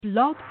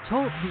Blog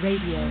Talk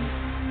Radio.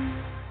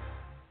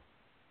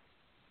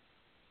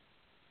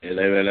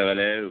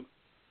 Hello.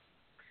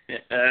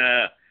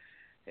 Hey,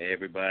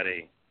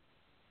 everybody.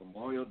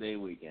 Memorial Day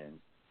weekend.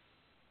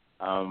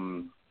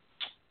 Man,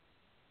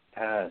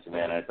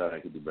 I thought I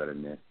could do better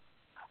than this.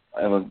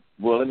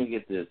 Well, let me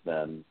get this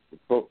done.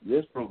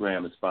 This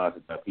program is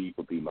sponsored by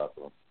P4P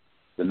Muscle,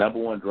 the number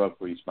one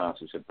drug-free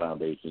sponsorship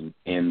foundation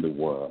in the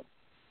world.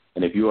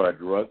 And if you are a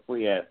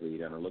drug-free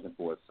athlete and are looking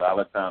for a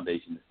solid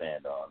foundation to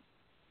stand on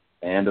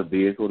and a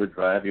vehicle to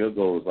drive your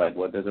goals, like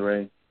what,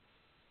 Desiree?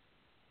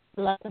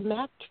 Like a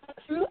Mack truck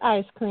through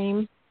ice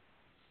cream.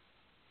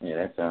 Yeah,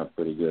 that sounds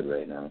pretty good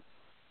right now.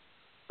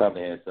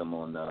 Probably had some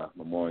on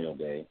Memorial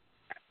Day.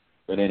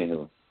 But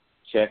anywho,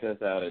 check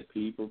us out at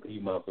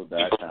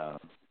p4pmuscle.com.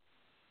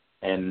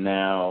 And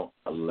now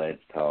let's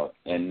talk.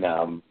 And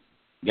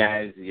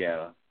guys,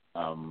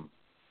 before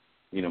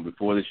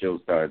the show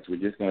starts, we're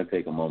just going to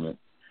take a moment.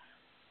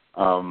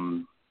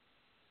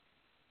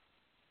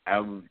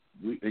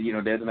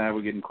 Des and I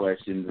were getting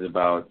questions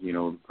about,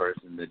 the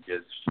person that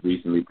just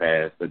recently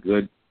passed, a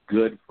good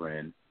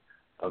friend,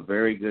 a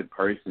very good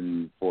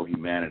person for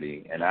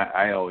humanity. And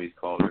I always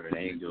called her an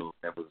angel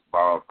that was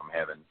borrowed from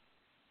heaven.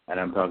 And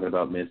I'm talking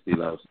about Misty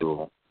Love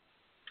Stool.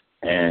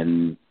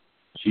 And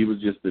she was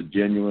just a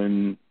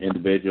genuine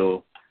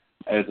individual.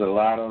 There's a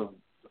lot of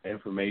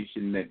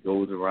information that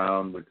goes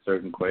around with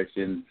certain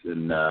questions,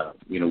 and,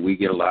 we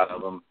get a lot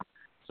of them.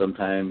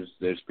 Sometimes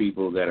there's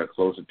people that are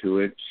closer to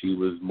it. She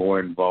was more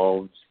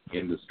involved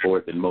in the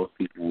sport than most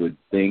people would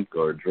think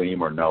or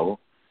dream or know.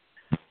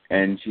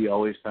 And she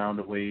always found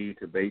a way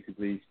to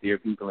basically steer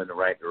people in the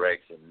right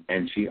direction,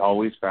 and she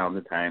always found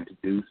the time to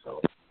do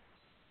so.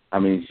 I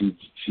mean,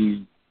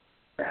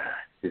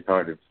 it's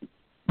hard to,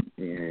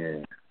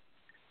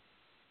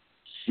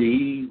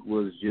 She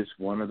was just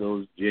one of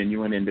those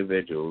genuine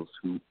individuals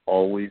who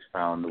always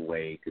found a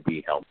way to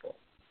be helpful,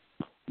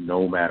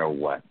 no matter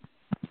what.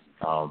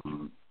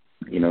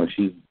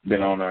 She's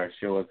been on our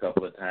show a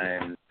couple of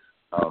times.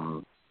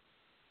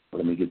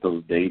 Let me get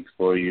those dates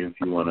for you if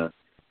you want to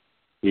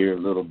hear a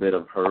little bit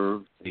of her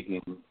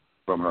speaking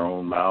from her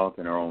own mouth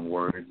and her own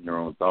words and her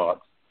own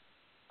thoughts.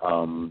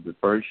 The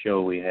first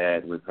show we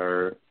had with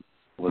her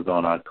was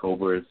on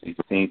October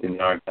 16th in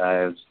the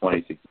archives,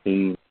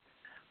 2016.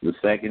 The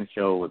second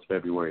show was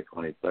February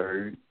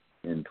 23rd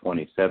in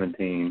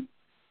 2017.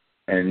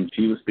 And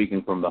she was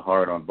speaking from the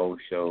heart on both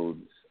shows.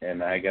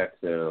 And I got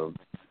to,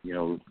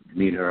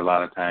 meet her a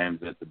lot of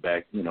times at the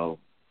back,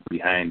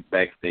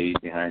 backstage,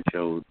 behind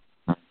shows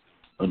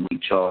when we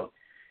talked.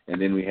 And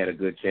then we had a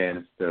good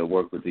chance to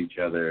work with each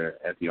other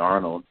at the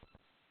Arnold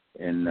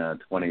in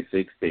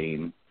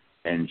 2016.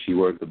 And she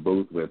worked the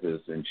booth with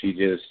us. And she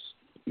just,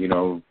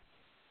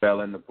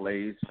 fell into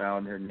place,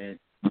 found her niche,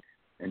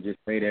 and just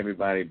made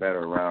everybody better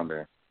around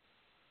her.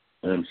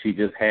 And she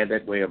just had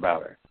that way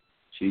about her.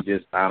 She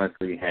just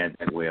honestly had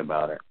that way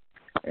about her.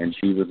 And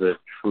she was a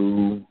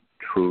true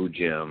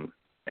gem.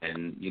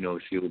 And,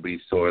 she will be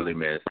sorely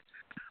missed.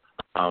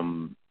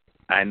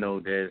 I know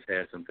Des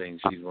has some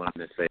things she's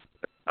wanting to say.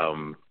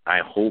 I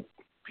hope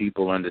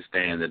people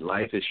understand that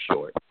life is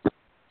short.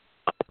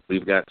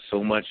 We've got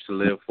so much to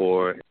live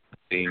for,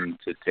 seem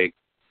to take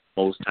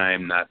most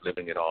time not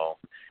living at all.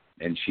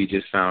 And she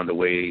just found a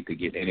way to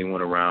get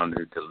anyone around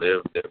her to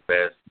live their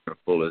best and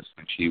fullest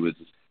when she was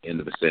in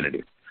the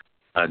vicinity.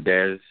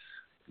 Des,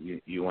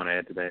 you want to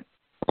add to that?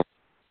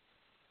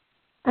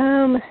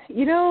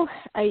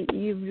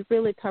 You've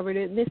really covered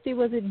it. Misty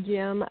was a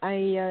gem.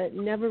 I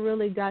never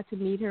really got to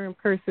meet her in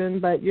person,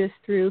 but just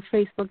through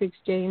Facebook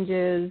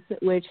exchanges,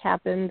 which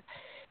happened,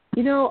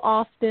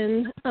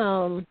 often,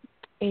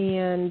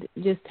 and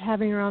just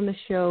having her on the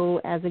show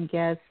as a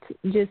guest,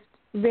 just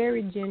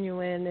very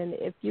genuine. And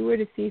if you were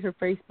to see her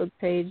Facebook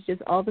page,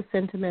 just all the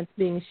sentiments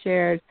being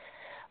shared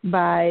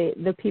by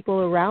the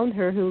people around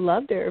her who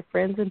loved her,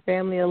 friends and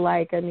family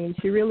alike. I mean,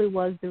 she really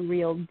was the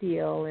real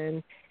deal.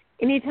 And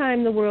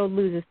anytime the world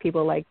loses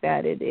people like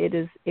that, it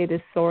is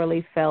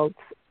sorely felt,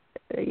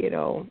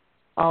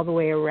 all the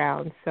way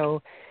around.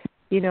 So,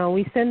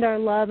 we send our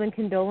love and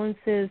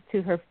condolences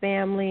to her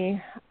family.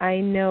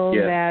 I know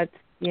that,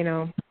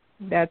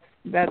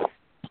 that's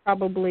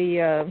probably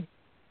a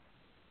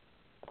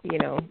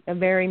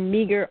very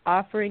meager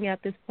offering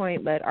at this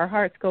point, but our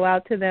hearts go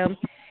out to them.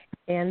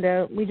 And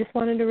we just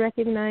wanted to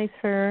recognize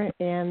her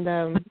and,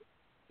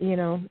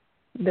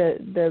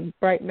 the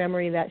bright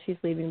memory that she's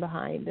leaving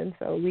behind. And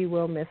so we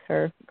will miss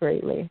her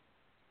greatly.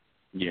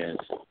 Yes.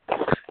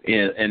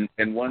 Yeah,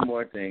 and one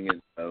more thing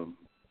is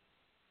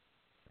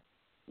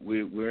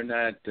we're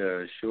not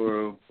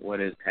sure what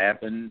has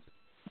happened.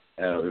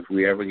 If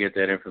we ever get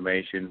that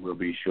information, we'll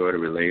be sure to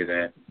relay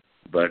that.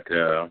 But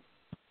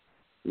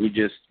we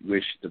just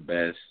wish the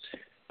best.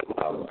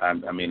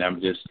 I'm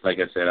just, like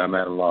I said, I'm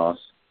at a loss.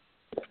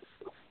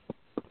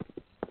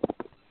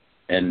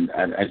 And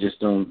I just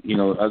don't,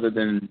 other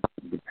than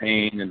the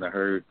pain and the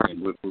hurt,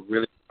 and we're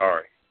really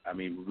sorry. I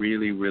mean,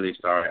 really, really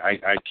sorry.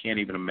 I can't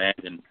even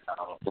imagine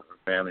how her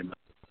family must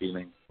be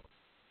feeling.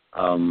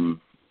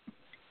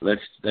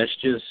 Let's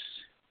just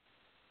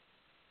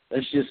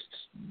let's just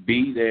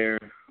be there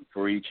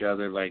for each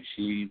other like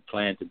she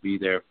planned to be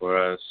there for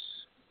us,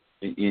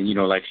 and,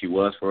 like she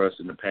was for us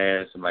in the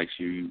past and like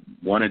she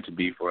wanted to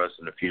be for us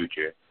in the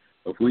future.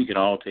 If we can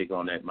all take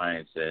on that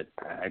mindset,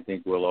 I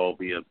think we'll all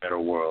be a better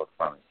world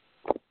from it.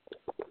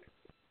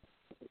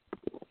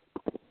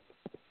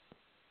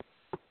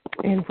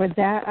 And for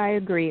that, I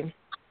agree.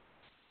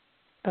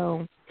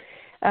 So,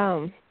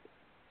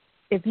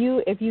 if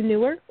you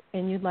knew her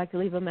and you'd like to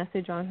leave a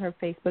message on her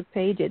Facebook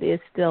page, it is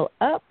still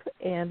up,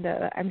 and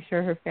I'm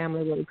sure her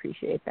family will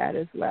appreciate that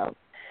as well.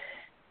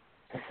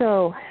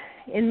 So,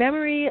 in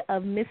memory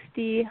of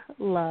Misty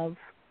Love,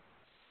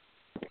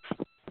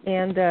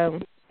 and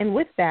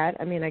with that,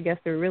 I mean, I guess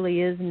there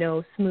really is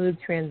no smooth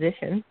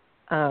transition.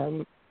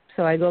 So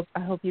I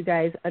hope you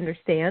guys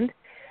understand.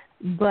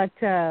 But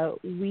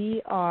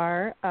we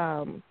are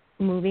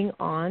moving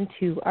on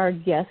to our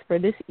guest for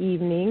this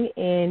evening,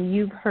 and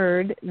you've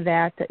heard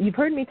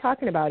me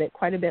talking about it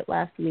quite a bit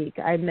last week.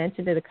 I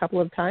mentioned it a couple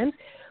of times.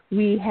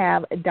 We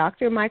have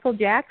Dr. Michael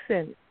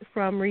Jackson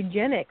from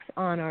Regenexx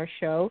on our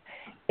show,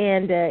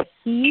 and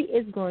he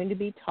is going to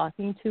be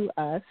talking to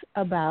us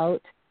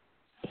about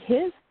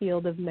his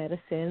field of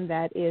medicine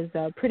that is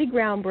pretty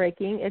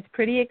groundbreaking. It's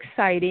pretty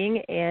exciting,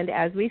 and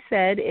as we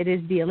said, it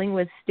is dealing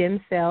with stem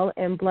cell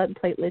and blood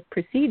platelet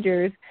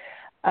procedures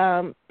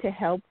to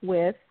help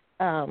with,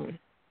 and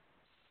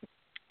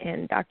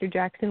Dr.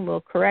 Jackson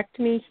will correct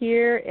me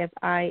here if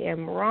I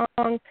am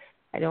wrong.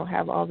 I don't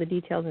have all the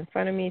details in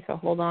front of me, so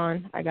hold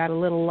on. I got a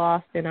little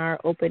lost in our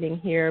opening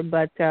here,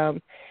 but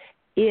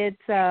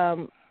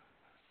it's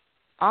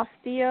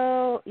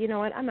osteo, you know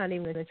what, I'm not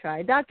even going to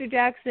try. Dr.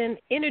 Jackson,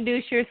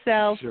 introduce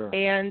yourself. Sure.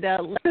 And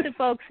let the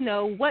folks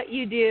know what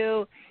you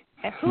do,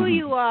 and who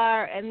you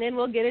are, and then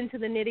we'll get into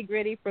the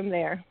nitty-gritty from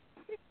there.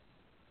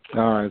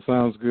 All right,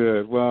 sounds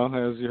good. Well,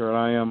 as you heard,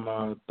 I am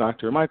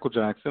Dr. Michael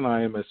Jackson.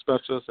 I am a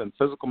specialist in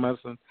physical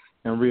medicine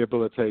and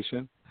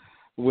rehabilitation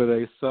with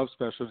a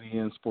subspecialty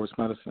in sports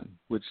medicine,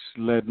 which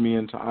led me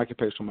into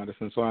occupational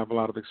medicine. So I have a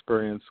lot of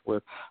experience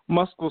with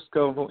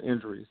musculoskeletal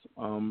injuries.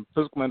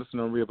 Physical medicine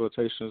and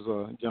rehabilitation is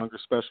a younger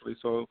specialty,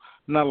 so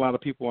not a lot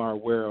of people are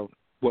aware of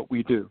what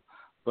we do.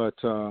 But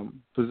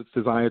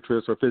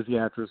physiatrists or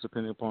physiatrists,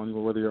 depending upon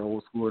whether you're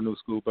old school or new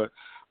school, but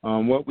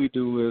what we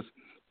do is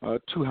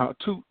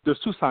there's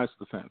two sides to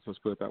the fence, let's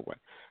put it that way.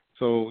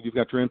 So you've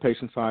got your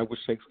inpatient side,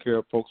 which takes care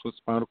of folks with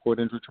spinal cord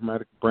injury,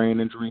 traumatic brain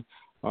injury,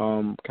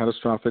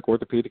 catastrophic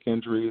orthopedic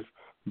injuries,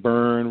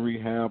 burn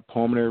rehab,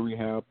 pulmonary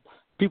rehab,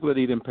 people that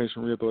need inpatient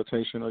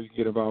rehabilitation, or you can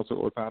get involved with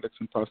orthotics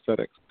and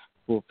prosthetics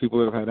for people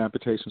that have had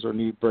amputations or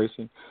need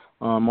bracing.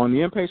 On the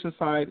outpatient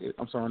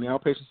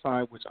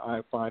side, which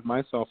I find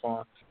myself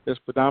on, is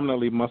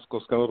predominantly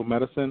musculoskeletal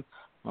medicine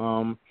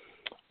or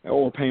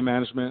pain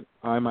management.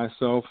 I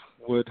myself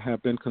would have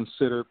been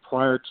considered,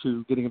 prior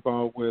to getting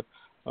involved with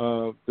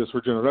this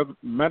regenerative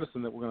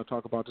medicine that we're going to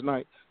talk about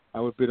tonight, I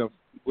would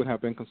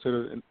have been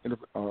considered a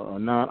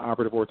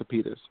non-operative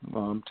orthopedist,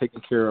 taking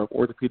care of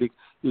orthopedic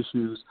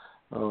issues,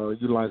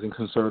 utilizing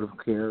conservative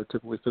care,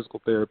 typically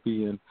physical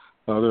therapy and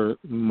other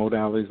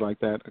modalities like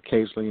that,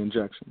 occasionally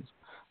injections.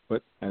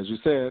 But as you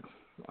said,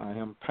 I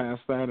am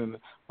past that and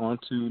on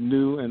to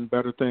new and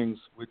better things,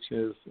 which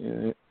is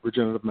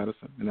regenerative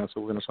medicine, and that's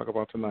what we're going to talk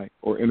about tonight,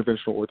 or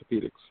interventional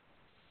orthopedics.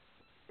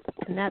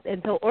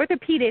 And so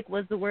orthopedic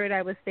was the word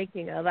I was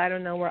thinking of. I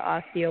don't know where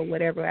osteo,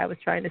 whatever I was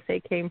trying to say,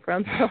 came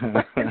from. So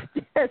it's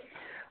just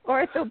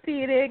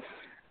orthopedic,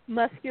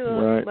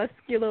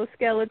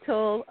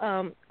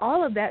 musculoskeletal,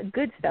 all of that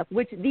good stuff,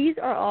 which these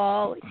are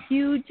all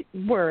huge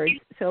words.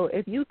 So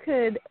if you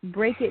could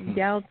break it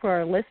down for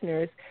our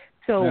listeners.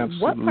 So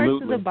Absolutely. What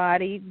parts of the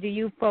body do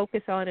you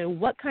focus on, and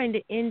what kind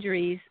of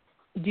injuries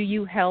do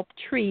you help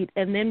treat?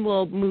 And then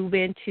we'll move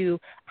into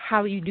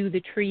how you do the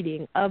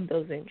treating of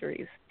those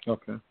injuries.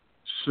 Okay.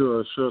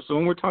 Sure. So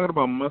when we're talking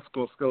about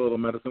musculoskeletal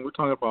medicine, we're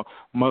talking about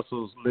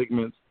muscles,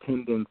 ligaments,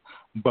 tendons,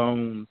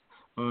 bones,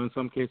 in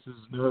some cases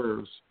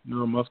nerves.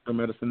 Neuromuscular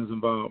medicine is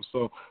involved.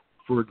 So,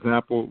 for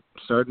example,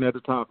 starting at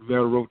the top, if you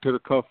have a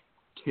rotator cuff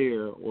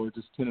tear or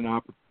just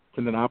tendinopathy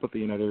in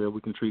that area,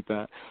 we can treat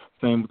that.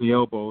 Same with the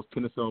elbows,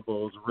 tennis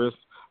elbows,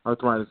 wrists,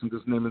 arthritis, and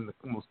just naming the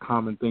most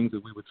common things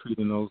that we would treat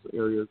in those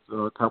areas,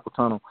 carpal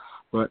tunnel.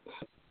 But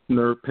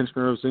pinched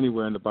nerves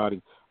anywhere in the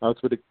body,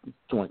 arthritic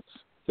joints,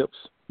 hips,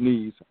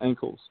 knees,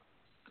 ankles,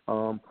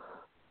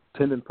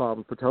 tendon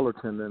problems, patellar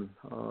tendon,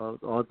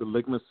 or the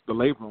ligaments, the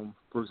labrum,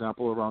 for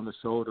example, around the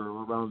shoulder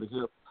or around the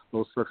hip,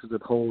 those structures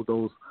that hold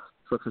those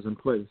structures in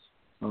place.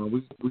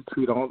 We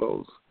treat all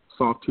those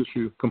soft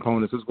tissue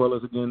components as well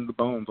as, again, the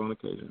bones on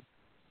occasion.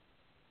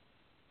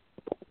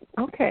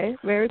 Okay,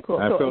 very cool.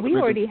 I so we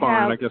already spine.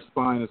 have. I guess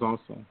spine is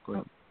also. Go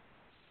ahead.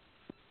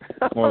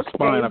 Or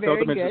spine. I failed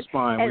to mention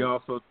spine. And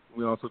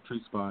we also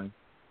treat spine.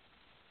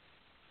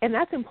 And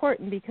that's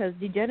important because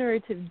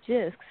degenerative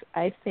discs,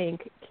 I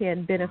think,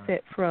 can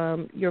benefit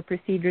from your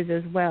procedures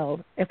as well,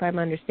 if I'm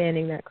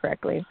understanding that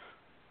correctly.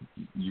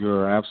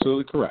 You're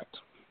absolutely correct.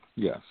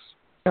 Yes.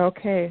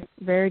 Okay,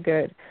 very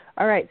good.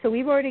 All right, so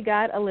we've already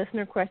got a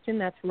listener question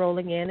that's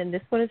rolling in, and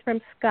this one is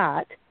from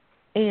Scott.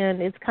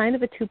 and it's kind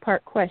of a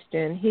two-part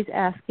question. He's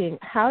asking,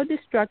 how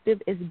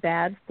destructive is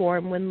bad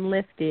form when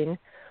lifting?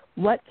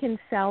 What can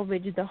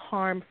salvage the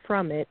harm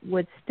from it?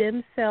 Would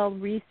stem cell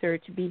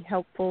research be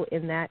helpful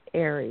in that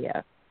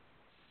area?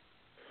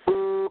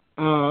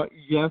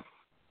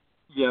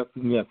 Yes,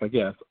 and yes, I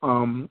guess.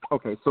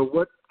 Okay, so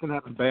what can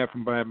happen bad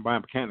from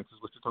biomechanics is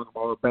what you're talking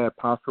about, or bad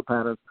posture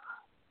patterns.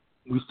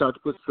 We start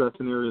to put stress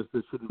in areas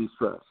that shouldn't be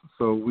stressed.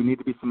 So we need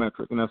to be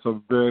symmetric, and that's a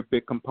very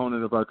big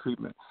component of our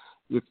treatment.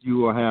 If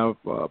you have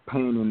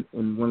pain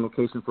in one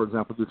location, for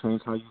example, you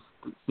change how you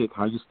sit,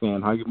 how you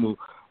stand, how you move,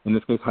 in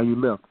this case, how you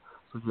lift.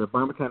 So your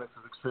biomechanics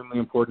is extremely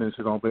important and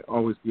should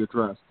always be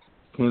addressed.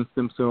 Can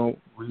stem cell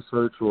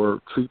research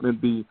or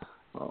treatment be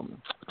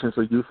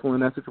potentially useful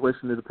in that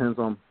situation? It depends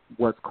on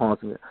what's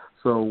causing it.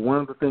 So one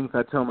of the things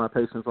I tell my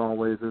patients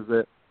always is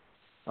that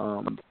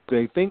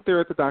they think they're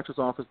at the doctor's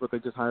office, but they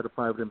just hired a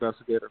private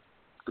investigator.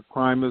 The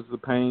crime is the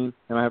pain,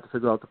 and I have to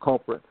figure out the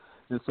culprit.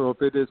 And so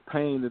if it is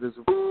pain that is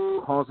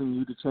causing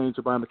you to change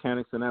your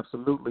biomechanics, then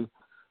absolutely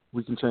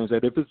we can change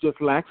that. If it's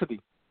just laxity,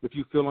 if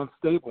you feel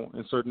unstable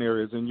in certain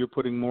areas and you're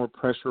putting more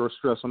pressure or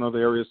stress on other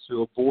areas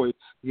to avoid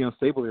the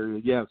unstable area,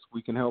 yes,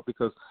 we can help,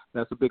 because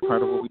that's a big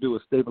part of what we do,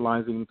 is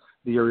stabilizing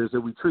the areas that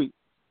we treat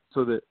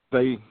so that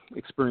they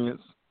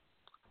experience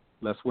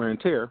less wear and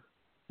tear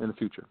in the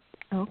future.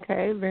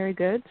 Okay, very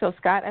good. So,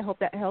 Scott, I hope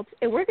that helps.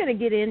 And we're going to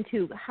get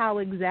into how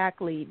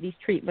exactly these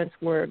treatments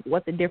work,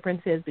 what the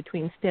difference is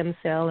between stem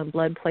cell and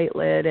blood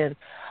platelet and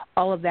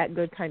all of that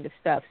good kind of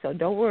stuff. So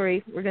don't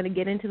worry. We're going to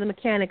get into the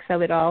mechanics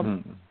of it all.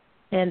 Mm-hmm.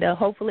 And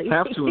hopefully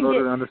have to in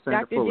order to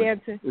understand Dr. it fully.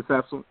 Jansen. It's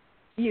absolutely.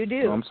 You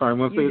do. No, I'm sorry.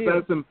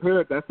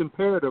 That's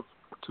imperative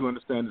to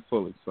understand it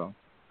fully. So.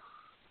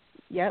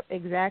 Yep,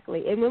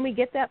 exactly. And when we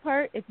get that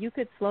part, if you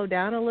could slow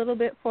down a little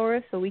bit for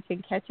us so we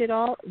can catch it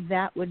all,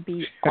 that would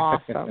be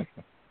awesome.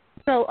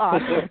 So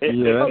awesome.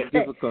 Yeah, that's okay.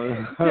 difficult.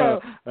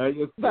 So, I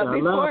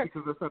laugh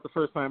because that's not the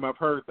first time I've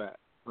heard that,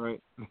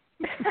 right?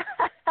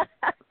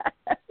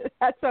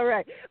 That's all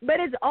right. But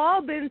it's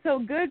all been so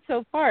good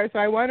so far, so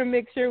I want to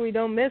make sure we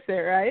don't miss it,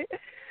 right?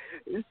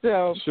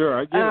 So sure,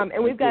 I get it.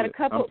 And we've got a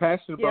couple. I'm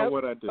passionate about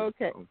what I do.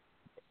 Okay. So.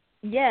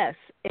 Yes,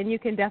 and you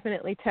can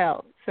definitely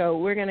tell. So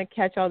we're going to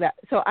catch all that.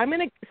 So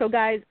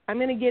guys, I'm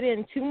going to get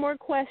in two more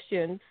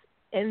questions,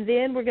 and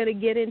then we're going to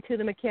get into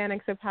the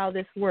mechanics of how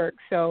this works.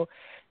 So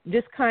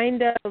just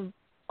kind of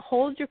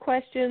hold your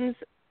questions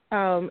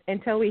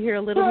until we hear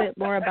a little bit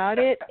more about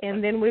it,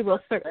 and then we will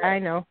start.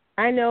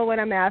 I know what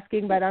I'm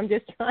asking, but I'm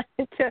just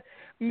trying to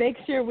make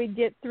sure we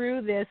get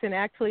through this and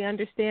actually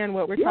understand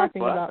what we're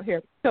talking about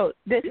here. So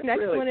this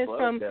next one is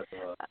from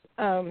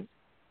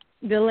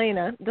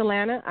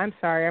Delana. I'm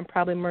sorry, I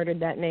probably murdered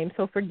that name,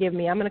 so forgive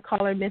me. I'm going to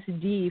call her Miss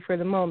D for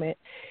the moment.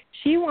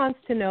 She wants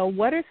to know,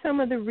 what are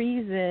some of the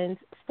reasons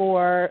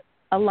for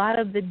a lot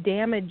of the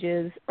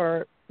damages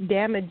or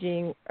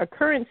damaging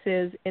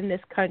occurrences in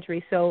this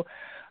country? So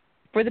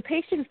for the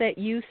patients that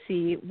you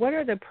see, what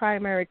are the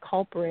primary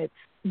culprits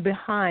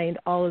behind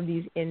all of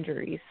these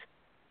injuries?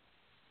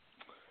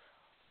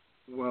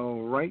 Well,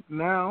 right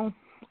now,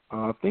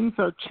 things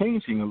are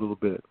changing a little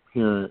bit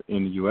here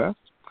in the U.S.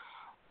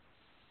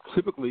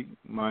 Typically,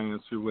 my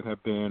answer would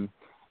have been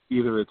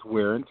either it's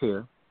wear and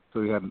tear,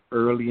 so you have an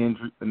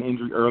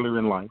injury earlier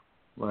in life,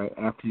 right,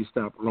 after you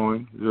stop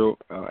growing.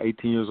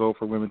 18 years old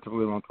for women,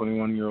 typically around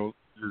 21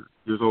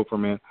 years old for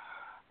men.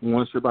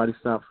 Once your body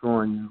stops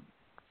growing, you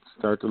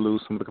start to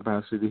lose some of the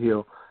capacity to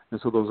heal. And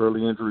so those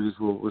early injuries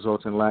will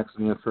result in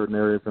laxity in certain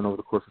areas, and over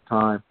the course of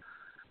time,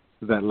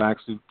 that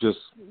laxity just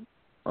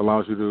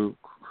allows you to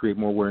create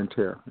more wear and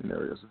tear in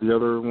areas. The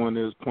other one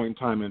is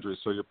point-in-time injuries.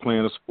 So you're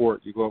playing a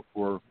sport, you go up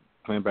for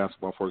playing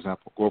basketball, for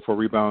example, go for a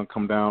rebound,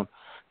 come down,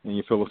 and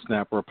you feel a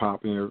snap or a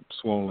pop and you're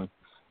swollen.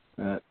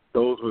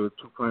 Those were the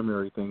two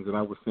primary things that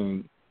I was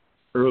seeing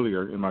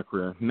earlier in my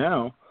career.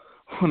 Now,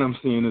 what I'm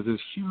seeing is this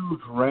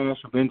huge rash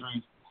of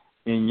injuries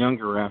in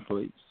younger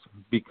athletes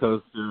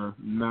because they're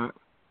not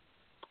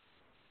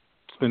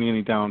spending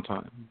any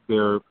downtime.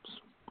 They're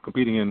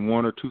competing in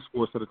one or two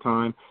sports at a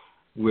time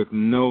with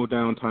no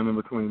downtime in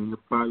between. Your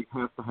body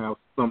has to have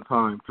some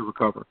time to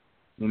recover.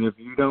 And if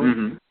you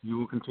don't, you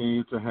will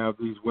continue to have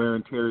these wear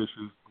and tear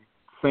issues.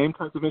 Same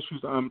types of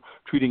issues I'm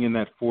treating in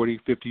that 40,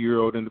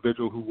 50-year-old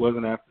individual who was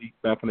an athlete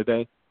back in the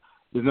day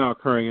is now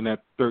occurring in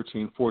that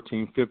 13,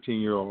 14,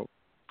 15-year-old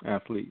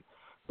athlete.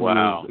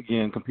 Wow. Who is,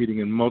 again, competing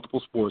in multiple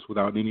sports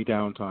without any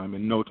downtime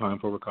and no time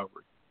for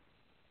recovery.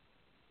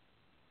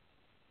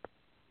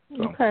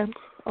 So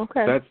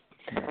Okay. That's...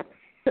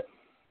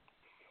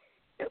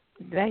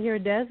 Did I hear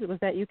Des? Was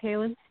that you,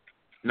 Kaylin?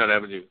 No,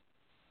 that was you.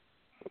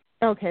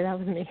 Okay, that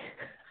was me.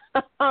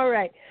 All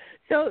right.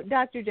 So,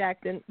 Dr.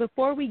 Jackson,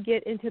 before we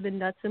get into the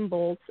nuts and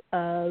bolts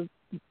of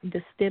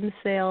the stem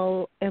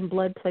cell and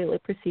blood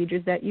platelet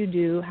procedures that you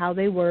do, how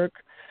they work,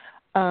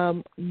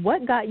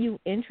 what got you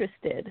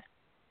interested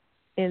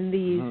in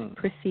these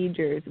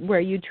procedures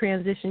where you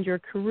transitioned your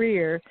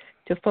career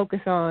to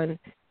focus on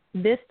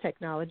this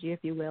technology, if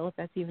you will, if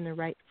that's even the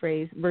right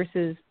phrase,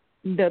 versus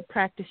the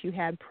practice you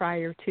had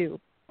prior to?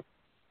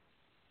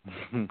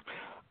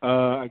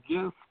 I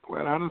guess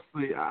quite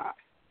honestly,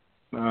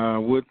 I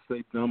would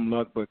say dumb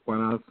luck, but quite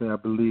honestly, I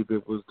believe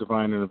it was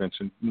divine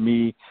intervention.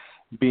 Me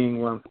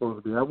being where I'm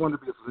supposed to be. I wanted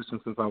to be a physician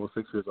since I was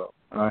 6 years old.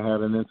 I had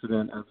an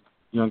incident as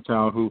a young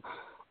child who,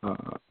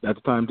 at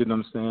the time, didn't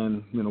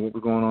understand, what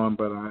was going on,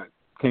 but I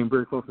came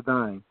very close to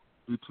dying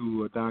due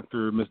to a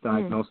doctor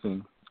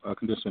misdiagnosing a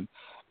condition.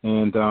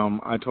 And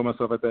I told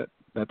myself at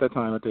that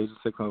time, at the age of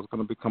 6, I was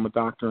going to become a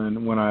doctor,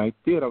 and when I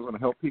did, I was going to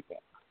help people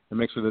and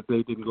make sure that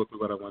they didn't go through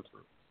what I went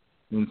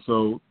through. And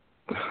so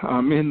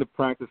I'm in the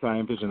practice I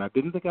envisioned. I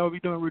didn't think I would be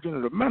doing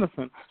regenerative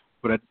medicine,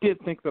 but I did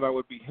think that I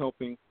would be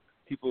helping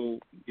people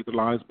get their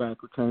lives back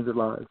or change their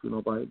lives,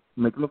 by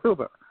making them feel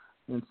better.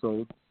 And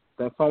so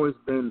that's always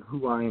been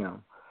who I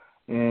am.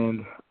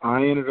 And I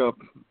ended up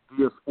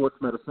via sports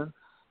medicine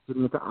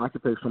getting into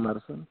occupational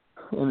medicine.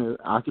 In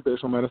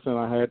occupational medicine,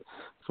 I had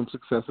some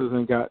successes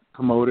and got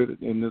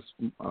promoted in this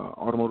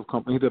automotive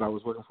company that I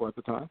was working for at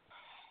the time.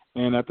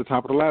 And at the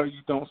top of the ladder,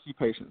 you don't see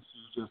patients.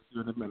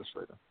 You're an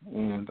administrator.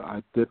 And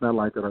I did not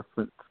like it. I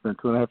spent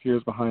 2.5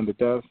 years behind the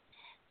desk.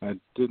 I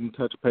didn't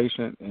touch a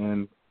patient,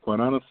 and quite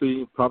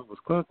honestly, probably was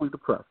clinically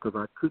depressed because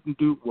I couldn't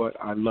do what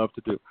I love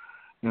to do.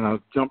 And I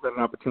jumped at an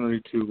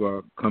opportunity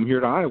to come here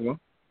to Iowa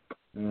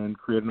and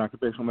create an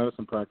occupational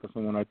medicine practice.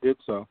 And when I did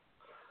so,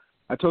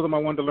 I told them I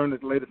wanted to learn the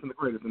latest and the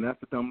greatest, and that's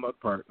the dumb luck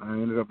part. I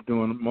ended up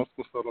doing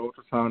multiple cell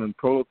ultrasound and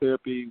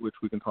prolotherapy, which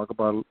we can talk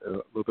about a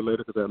little bit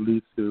later because that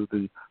leads to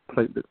the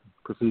platelet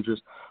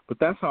procedures. But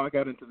that's how I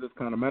got into this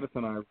kind of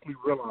medicine. I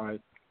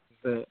realized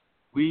that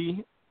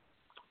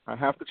I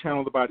have to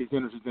channel the body's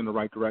energies in the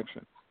right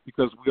direction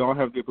because we all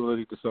have the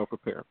ability to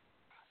self-repair.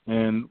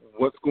 And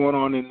what's going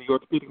on in the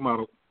orthopedic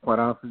model, quite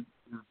honestly,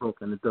 is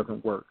broken. It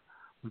doesn't work.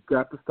 We've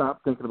got to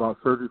stop thinking about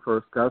surgery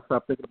first. Got to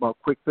stop thinking about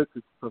quick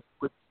fixes because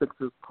quick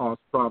fixes cause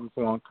problems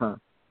long term.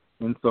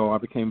 And so I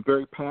became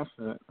very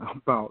passionate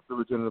about the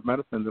regenerative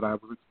medicine that I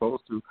was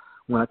exposed to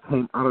when I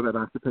came out of that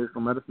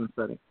occupational medicine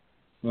setting.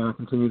 And I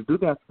continued to do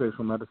the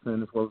occupational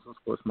medicine as well as the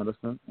sports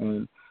medicine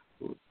and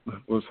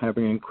was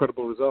having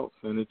incredible results.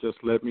 And it just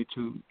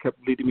kept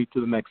leading me to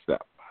the next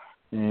step.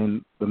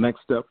 And the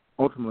next step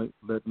ultimately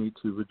led me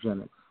to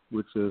Regenexx,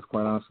 which is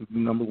quite honestly the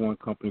number one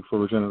company for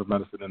regenerative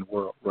medicine in the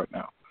world right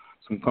now.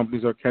 Some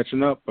companies are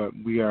catching up, but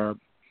we own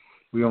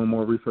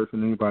more research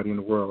than anybody in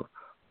the world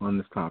on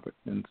this topic.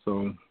 And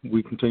so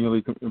we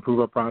continually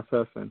improve our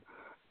process, and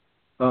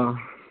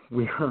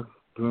we are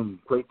doing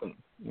great things.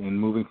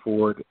 And moving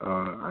forward,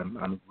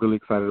 I'm really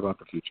excited about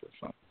the future.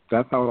 So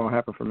that's how it all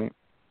happened for me.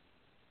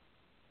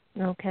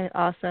 Okay,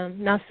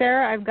 awesome. Now,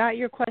 Sarah, I've got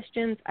your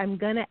questions. I'm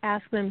going to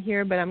ask them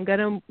here, but I'm going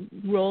to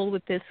roll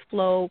with this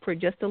flow for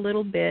just a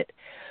little bit.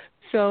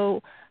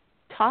 So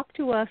talk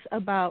to us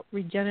about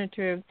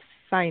regenerative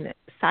science.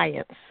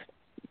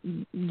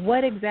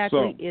 What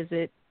exactly is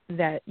it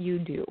that you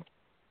do?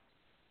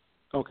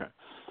 Okay.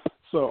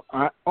 So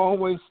I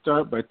always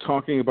start by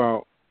talking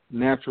about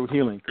natural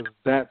healing because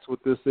that's what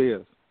this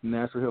is,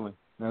 natural healing.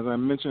 As I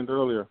mentioned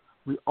earlier,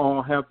 we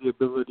all have the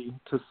ability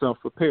to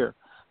self-repair.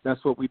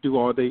 That's what we do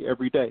all day,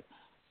 every day.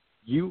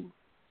 You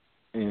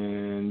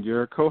and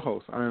your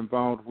co-host are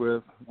involved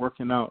with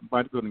working out,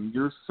 bodybuilding.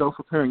 You're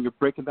self-repairing. You're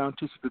breaking down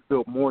tissue to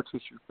build more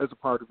tissue as a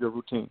part of your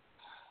routine.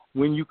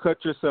 When you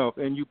cut yourself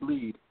and you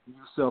bleed, you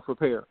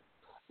self-repair.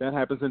 That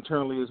happens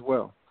internally as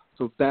well.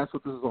 So that's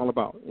what this is all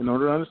about. In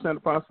order to understand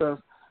the process,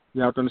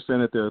 you have to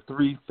understand that there are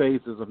 3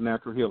 phases of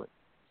natural healing.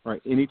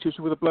 Right? Any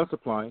tissue with a blood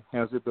supply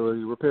has the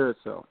ability to repair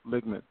itself: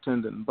 ligament,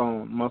 tendon,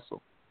 bone,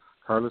 muscle.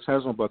 Cartilage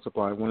has no blood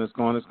supply. When it's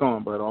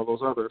gone, but all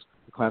those others,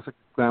 the classic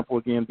example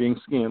again being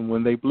skin,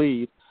 when they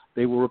bleed,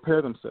 they will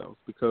repair themselves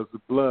because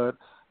the blood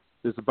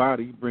is the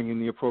body bringing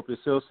the appropriate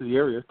cells to the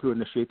area to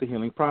initiate the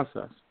healing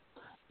process.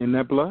 In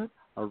that blood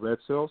are red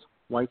cells,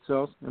 white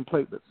cells, and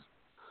platelets.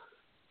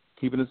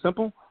 Keeping it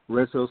simple,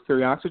 red cells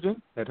carry oxygen.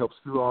 That helps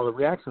fuel all the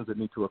reactions that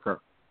need to occur.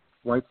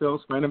 White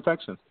cells fight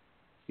infections.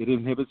 It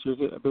inhibits your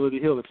ability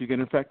to heal if you get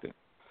infected.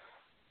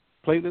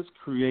 Platelets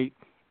create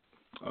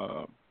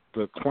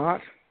the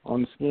clot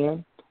on the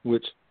skin,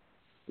 which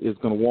is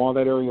going to wall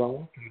that area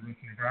off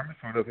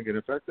so it doesn't get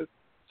infected,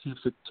 keeps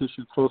the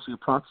tissue closely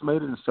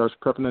approximated, and starts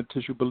prepping that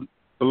tissue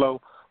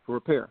below for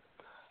repair.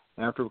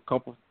 After a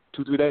couple,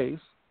 2-3 days,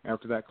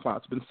 after that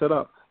clot's been set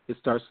up, it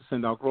starts to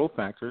send out growth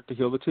factor to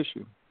heal the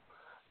tissue.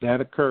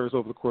 That occurs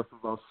over the course of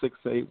about 6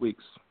 to 8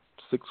 weeks.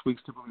 6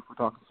 weeks typically if we're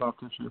talking soft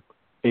tissue,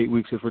 8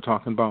 weeks if we're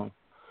talking bone.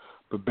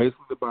 But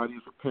basically the body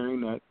is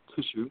repairing that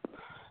tissue,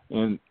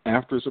 and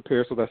after it's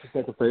repaired, so that's the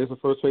second phase. The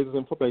first phase is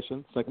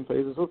inflammation. Second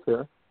phase is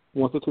repair.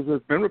 Once the tissue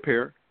has been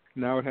repaired,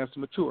 now it has to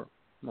mature.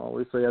 I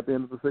always say at the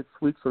end of the 6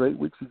 weeks or 8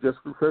 weeks, you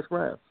just grew fresh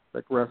grass.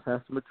 That grass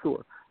has to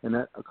mature, and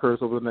that occurs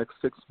over the next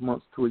 6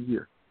 months to a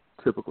year,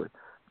 typically,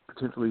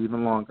 potentially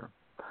even longer.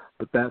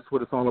 But that's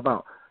what it's all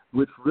about,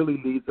 which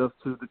really leads us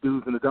to the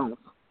do's and the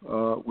don'ts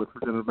with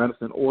regenerative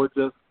medicine or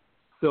just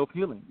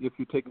self-healing if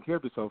you're taking care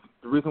of yourself.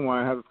 The reason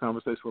why I have this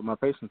conversation with my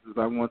patients is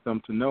I want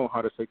them to know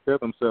how to take care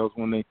of themselves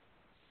when they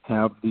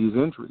have these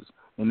injuries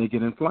and they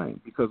get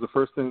inflamed, because the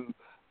first thing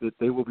that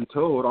they will be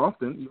told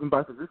often, even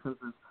by physicians,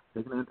 is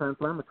take an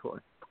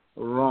anti-inflammatory.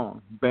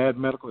 Wrong. Bad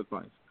medical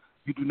advice.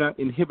 You do not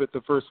inhibit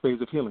the first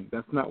phase of healing.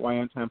 That's not why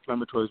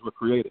anti-inflammatories were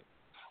created.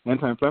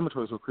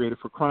 Anti-inflammatories were created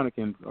for chronic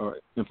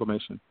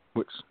inflammation,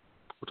 which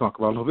we'll talk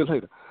about a little bit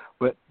later.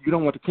 But you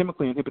don't want to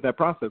chemically inhibit that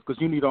process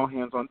because you need all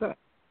hands on deck.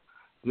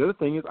 The other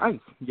thing is ice.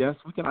 Yes,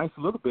 we can ice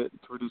a little bit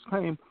to reduce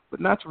pain, but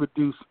not to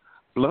reduce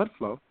blood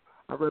flow.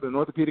 I read an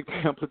orthopedic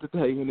pamphlet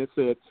today, and it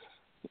said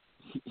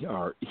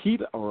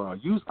heat or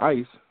use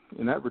ice,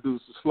 and that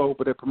reduces flow,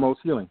 but it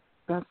promotes healing.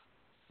 That's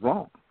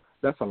wrong.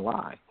 That's a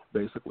lie,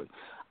 basically.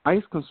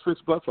 Ice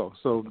constricts blood flow.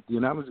 So the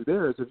analogy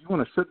there is if you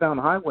want to shut down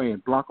the highway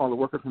and block all the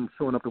workers from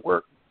showing up to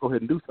work, go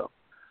ahead and do so.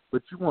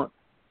 But you want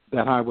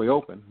that highway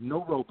open,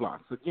 no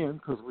roadblocks, again,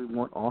 because we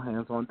want all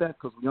hands on deck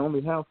because we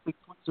only have 6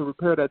 weeks to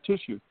repair that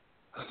tissue.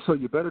 So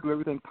you better do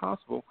everything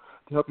possible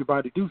to help your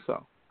body do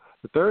so.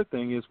 The third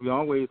thing is we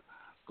always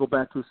go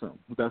back too soon.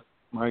 That's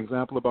my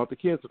example about the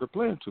kids that are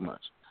playing too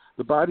much.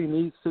 The body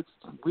needs 6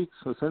 weeks,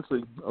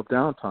 essentially, of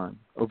downtime,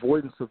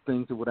 avoidance of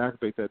things that would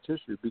aggravate that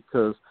tissue,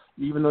 because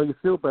even though you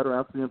feel better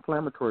after the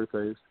inflammatory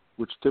phase,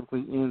 which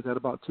typically ends at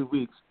about 2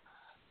 weeks,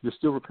 you're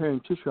still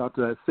repairing tissue out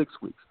to that 6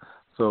 weeks.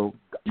 So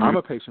I'm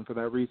a patient for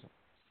that reason.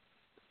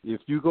 If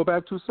you go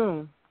back too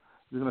soon,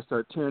 you're going to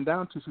start tearing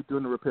down tissue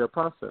during the repair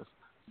process.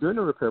 During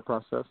the repair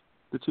process,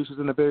 the tissue is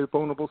in a very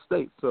vulnerable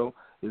state, so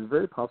it's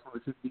very possible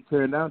that you can be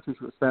tearing down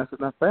tissue as fast, if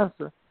not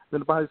faster,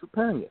 than the body's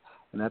repairing it.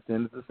 And at the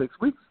end of the 6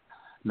 weeks,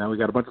 now we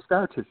got a bunch of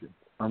scar tissue,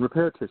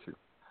 unrepaired tissue,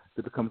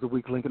 that becomes a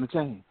weak link in the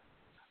chain.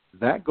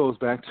 That goes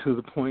back to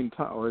the point in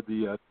time, or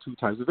the 2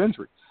 types of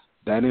injury.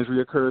 That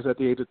injury occurs at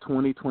the age of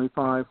 20,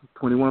 25,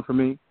 21 for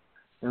me,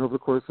 and over the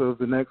course of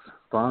the next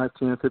 5,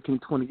 10, 15,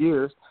 20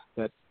 years,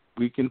 that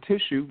weakened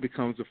tissue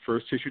becomes the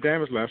first tissue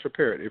damage, last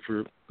repair. If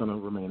you're going to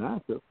remain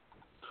active,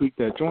 tweak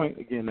that joint,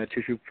 again, that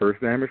tissue,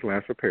 first damage,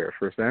 last repair,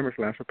 first damage,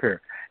 last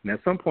repair. And at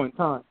some point in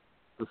time,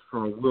 the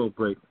straw will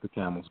break the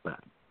camel's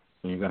back.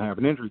 And you're going to have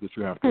an injury that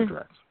you have to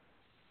address.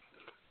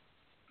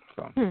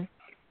 So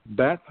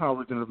that's how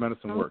regenerative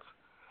medicine works.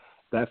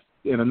 That's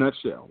in a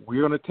nutshell.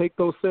 We're going to take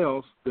those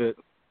cells that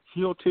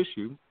heal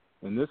tissue,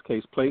 in this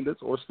case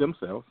platelets or stem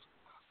cells,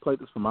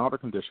 platelets from milder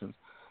conditions,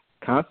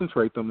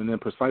 concentrate them, and then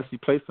precisely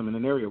place them in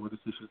an area where the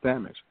tissue is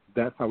damaged.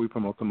 That's how we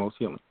promote the most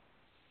healing.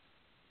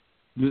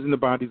 Using the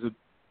body's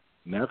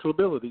natural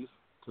abilities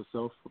to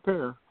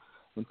self-repair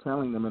and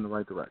channeling them in the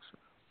right direction.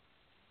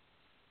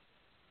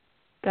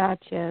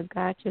 Gotcha.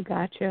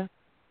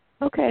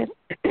 Okay,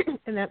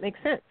 and that makes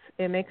sense.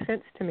 It makes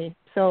sense to me.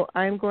 So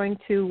I'm going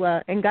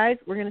to, and guys,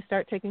 we're going to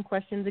start taking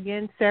questions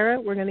again. Sarah,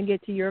 we're going to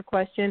get to your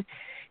question.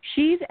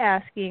 She's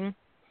asking,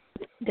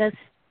 does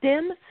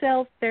stem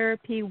cell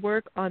therapy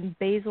work on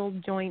basal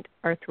joint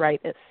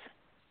arthritis?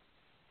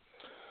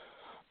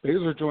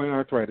 Basal joint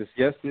arthritis,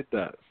 yes, it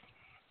does.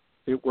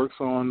 It works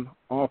on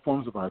all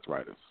forms of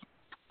arthritis.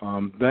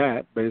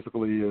 That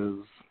basically is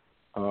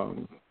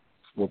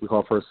what we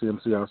call first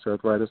CMC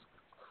osteoarthritis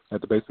at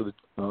the base of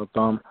the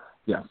thumb.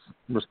 Yes,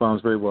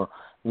 responds very well.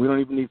 We don't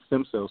even need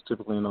stem cells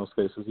typically in those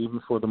cases.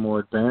 Even for the more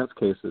advanced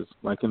cases,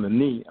 like in the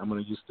knee, I'm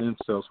going to use stem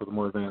cells for the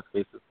more advanced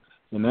cases.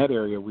 In that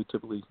area, we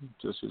typically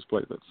just use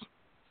platelets.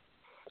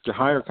 The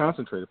higher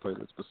concentrated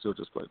platelets, but still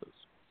just platelets.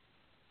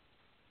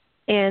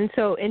 And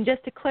so, and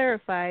just to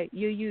clarify,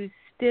 you use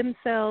stem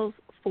cells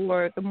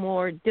for the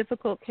more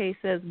difficult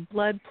cases,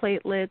 blood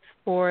platelets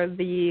for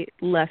the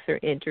lesser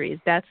injuries.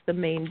 That's the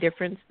main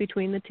difference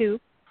between the two?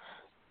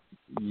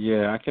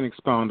 Yeah, I can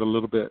expound a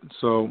little bit.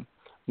 So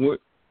when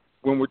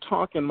we're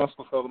talking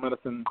musculoskeletal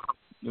medicine,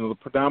 the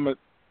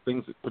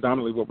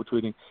predominantly what we're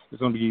treating is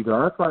going to be either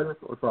arthritis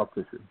or soft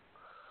tissue.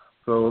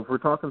 So if we're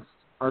talking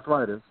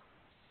arthritis,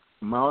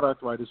 mild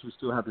arthritis, you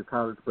still have your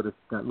cartilage, but it's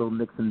got little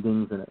nicks and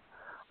dings in it.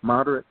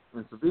 Moderate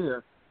and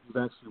severe, you've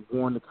actually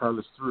worn the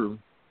cartilage through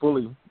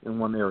fully in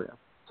one area,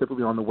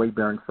 typically on the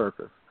weight-bearing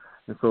surface.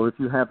 And so if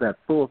you have that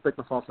full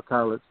thickness off the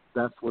cartilage,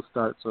 that's what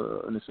starts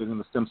initiating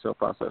the stem cell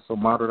process. So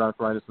moderate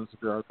arthritis and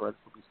severe arthritis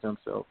will be stem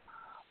cells.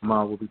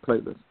 Mild will be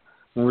platelets.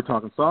 When we're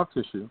talking soft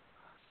tissue,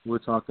 we're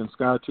talking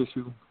scar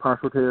tissue,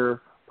 partial tears,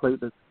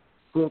 platelets,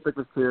 full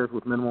thickness tears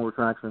with minimal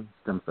retraction,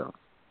 stem cells.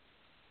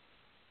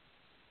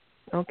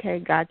 Okay,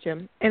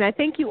 gotcha. And I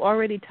think you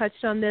already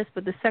touched on this,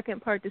 but the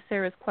second part to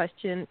Sarah's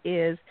question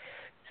is,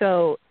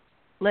 so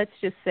let's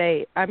just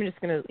say, I'm just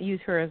going to use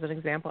her as an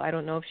example. I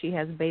don't know if she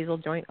has basal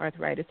joint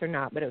arthritis or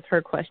not, but it was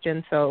her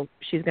question, so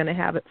she's going to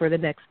have it for the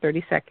next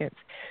 30 seconds.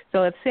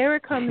 So if Sarah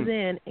comes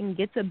in and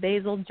gets a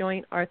basal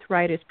joint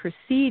arthritis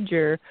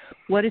procedure,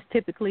 what is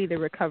typically the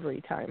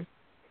recovery time?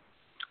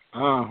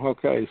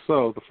 Okay.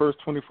 So the first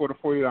 24 to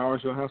 48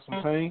 hours, you'll have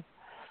some pain.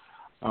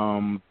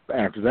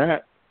 After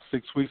that,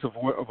 6 weeks of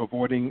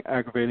avoiding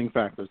aggravating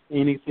factors.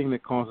 Anything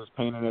that causes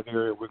pain in that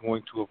area, we're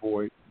going to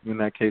avoid. In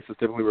that case, it's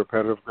typically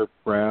repetitive grip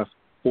grasp,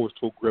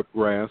 forceful grip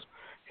grasp,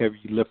 heavy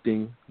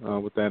lifting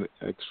with that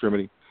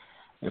extremity,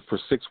 and for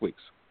 6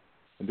 weeks.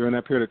 And during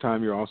that period of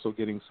time, you're also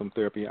getting some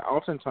therapy.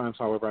 Oftentimes,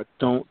 however, I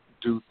don't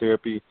do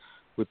therapy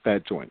with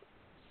that joint.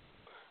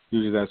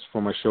 Usually that's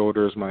for my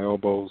shoulders, my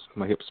elbows,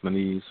 my hips, my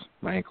knees,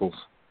 my ankles.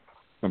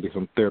 going to be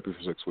some therapy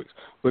for 6 weeks.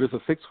 But it's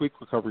a 6-week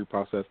recovery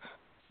process.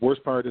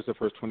 Worst part is the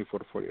first 24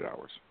 to 48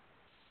 hours.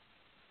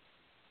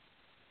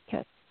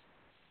 Okay.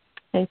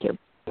 Thank you.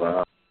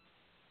 Wow.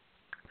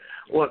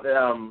 Well,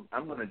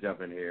 I'm going to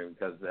jump in here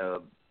because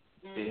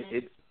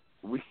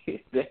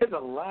there's a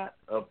lot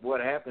of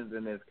what happens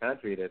in this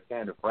country that's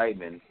kind of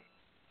frightening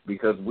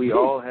because we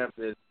all have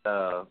this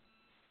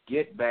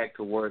get back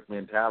to work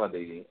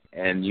mentality,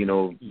 and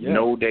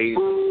no days.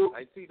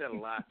 I see that a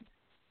lot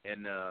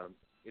in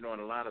in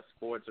a lot of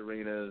sports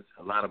arenas,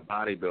 a lot of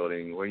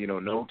bodybuilding, where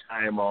no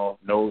time off,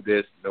 no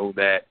this, no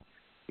that.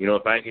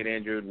 If I get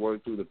injured,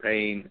 work through the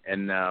pain,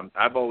 and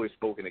I've always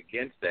spoken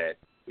against that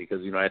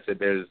because I said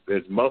there's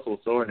muscle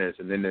soreness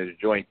and then there's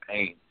joint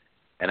pain,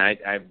 and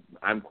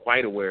I'm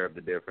quite aware of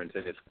the difference,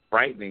 and it's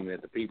frightening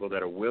that the people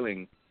that are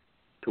willing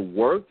to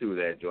work through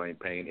that joint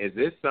pain, is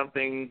this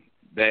something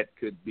that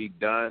could be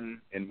done,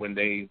 and when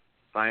they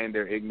find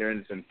their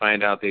ignorance and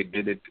find out they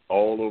did it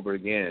all over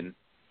again,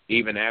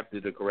 even after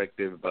the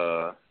corrective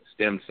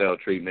stem cell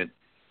treatment,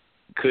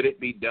 could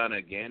it be done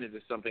again? Is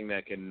this something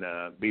that can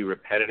be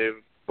repetitive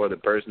for the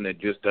person that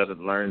just doesn't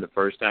learn the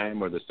first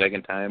time or the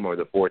second time or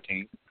the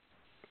 14th?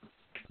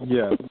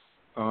 Yes.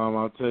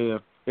 I'll tell you,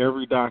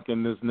 every doc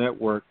in this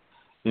network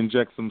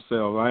injects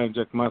themselves. I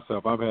inject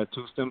myself. I've had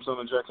 2 stem cell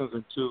injections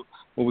and 2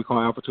 what we call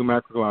alpha-2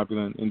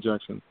 macroglobulin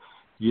injections.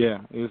 Yeah,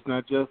 it's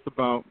not just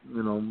about,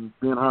 being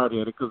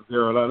hard-headed, because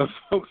there are a lot of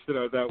folks that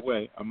are that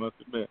way, I must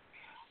admit.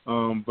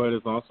 But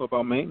it's also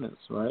about maintenance,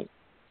 right?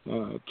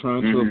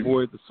 Trying to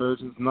avoid the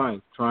surgeon's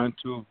knife, trying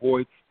to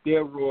avoid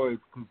steroids.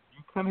 You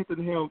kind of hit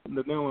the nail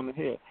on the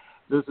head.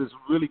 There's this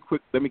really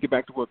quick, let me get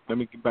back to work, let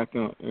me get back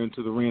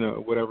into the arena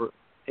or whatever,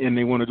 and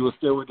they want to do a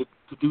steroid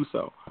to do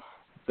so.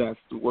 That's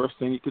the worst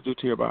thing you could do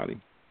to your body.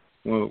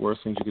 One of the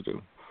worst things you could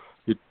do.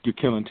 You're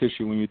killing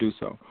tissue when you do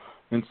so.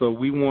 And so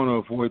we want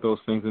to avoid those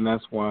things, and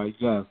that's why,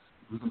 yes,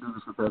 we can do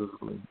this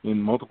repetitively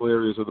in multiple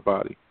areas of the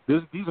body.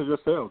 These are your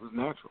cells. It's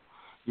natural.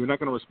 You're not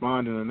going to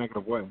respond in a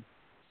negative way.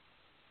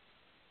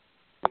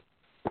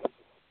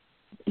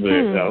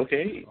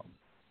 Okay.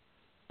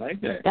 Like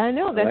that. I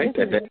know. That's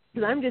interesting.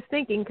 Because I'm just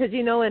thinking, because,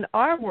 in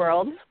our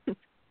world,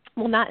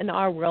 well, not in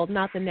our world,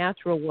 not the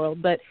natural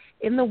world, but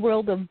in the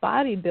world of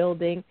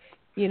bodybuilding,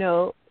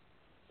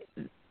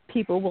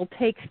 people will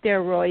take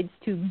steroids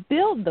to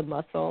build the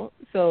muscle.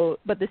 So,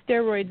 but the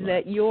steroids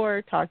that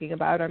you're talking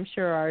about, I'm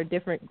sure, are a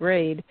different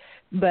grade.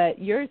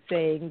 But you're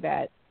saying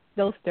that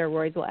those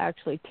steroids will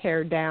actually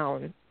tear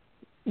down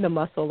the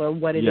muscle or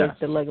what it is,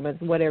 the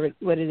ligaments, what it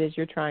is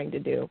you're trying to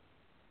do.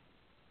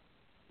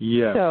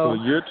 Yeah, so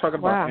you're talking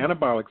about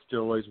anabolic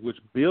steroids, which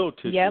build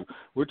tissue. Yep.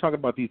 We're talking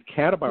about these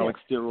catabolic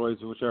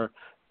steroids, which are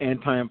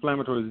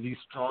anti-inflammatories, the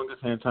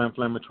strongest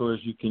anti-inflammatories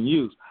you can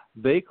use.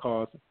 They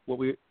cause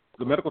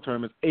the medical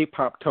term is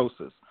apoptosis.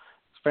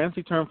 It's a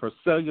fancy term for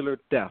cellular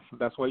death.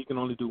 That's why you can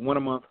only do 1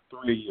 a month,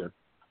 3 a year.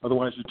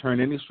 Otherwise, you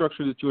turn any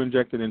structure that you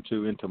injected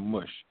into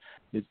mush.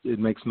 It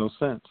makes no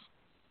sense.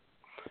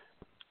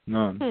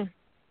 None.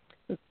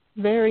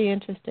 Very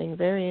interesting,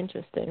 very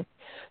interesting.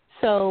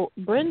 So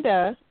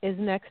Brenda is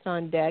next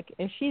on deck,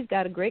 and she's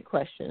got a great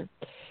question.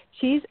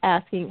 She's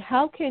asking,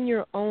 how can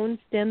your own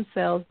stem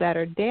cells that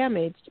are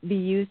damaged be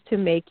used to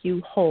make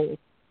you whole?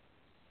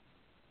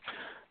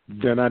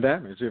 They're not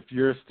damaged. If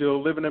you're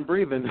still living and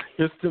breathing,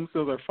 your stem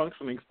cells are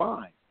functioning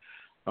fine.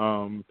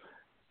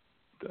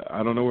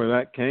 I don't know where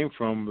that came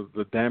from,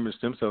 the damaged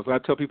stem cells. I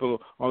tell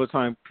people all the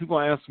time, people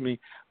ask me,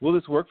 will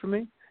this work for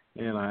me?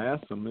 And I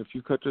ask them, if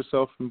you cut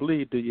yourself and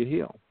bleed, do you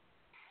heal?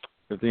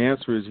 If the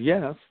answer is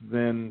yes,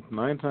 then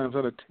 9 times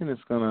out of 10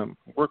 it's going to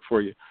work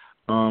for you, as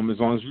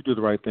long as you do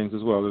the right things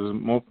as well.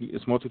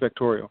 It's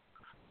multifactorial.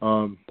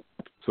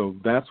 So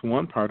that's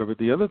one part of it.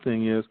 The other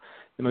thing is,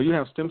 you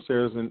have stem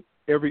cells in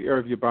every area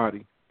of your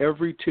body.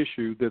 Every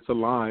tissue that's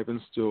alive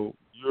and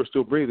you're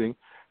still breathing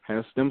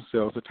has stem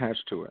cells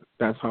attached to it.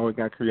 That's how it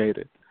got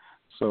created.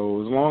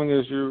 So as long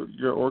as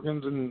your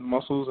organs and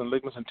muscles and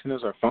ligaments and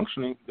tendons are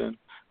functioning, then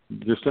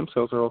your stem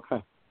cells are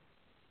okay.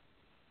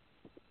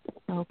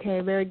 Okay,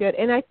 very good.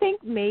 And I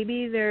think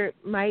maybe there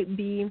might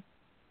be,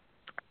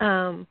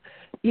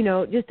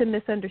 just a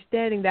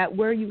misunderstanding that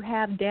where you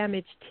have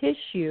damaged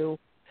tissue,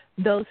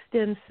 those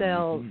stem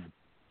cells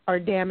are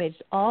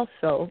damaged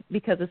also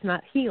because it's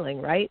not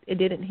healing, right? It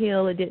didn't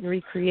heal, it didn't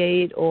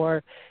recreate,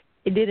 or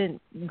it didn't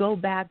go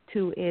back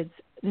to its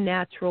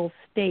natural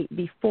state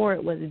before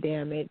it was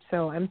damaged.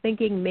 So I'm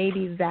thinking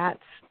maybe that's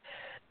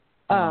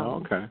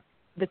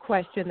the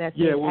question that's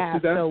being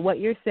asked. So what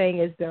you're saying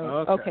is,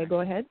 okay,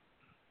 go ahead.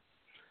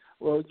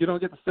 Well, you don't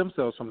get the stem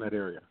cells from that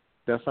area.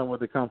 That's not where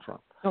they come from.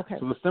 Okay.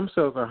 So the stem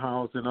cells are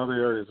housed in other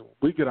areas.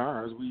 We get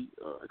ours. We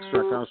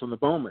extract ours from the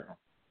bone marrow.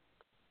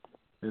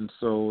 And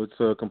so it's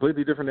a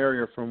completely different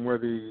area from where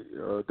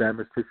the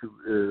damaged tissue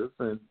is,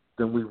 and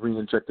then we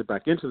re-inject it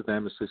back into the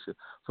damaged tissue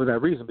for that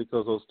reason,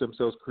 because those stem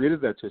cells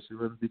created that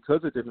tissue, and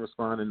because it didn't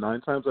respond, and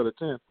 9 times out of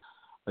 10,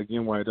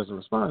 again, why it doesn't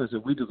respond is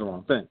that we do the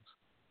wrong things.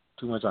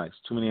 Too much ice,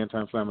 too many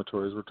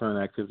anti-inflammatories, return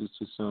activities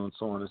too soon,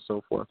 so on and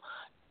so forth.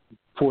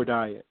 Poor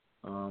diet.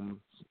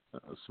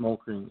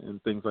 smoking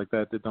and things like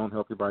that don't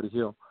help your body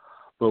heal.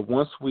 But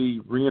once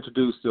we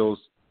reintroduce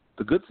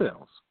the good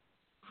cells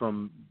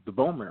from the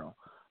bone marrow,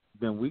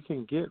 then we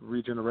can get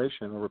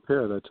regeneration or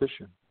repair of that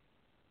tissue.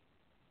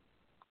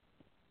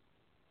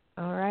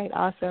 All right,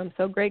 awesome.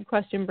 So great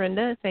question,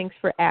 Brenda. Thanks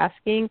for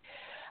asking.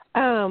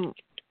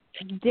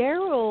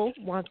 Daryl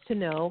wants to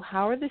know,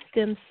 how are the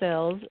stem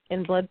cells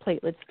and blood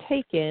platelets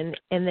taken,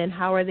 and then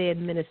how are they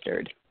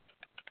administered?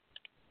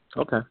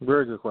 Okay,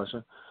 very good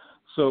question.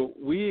 So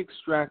we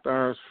extract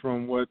ours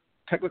from what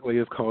technically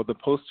is called the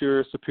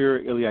posterior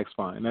superior iliac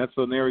spine. That's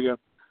an area,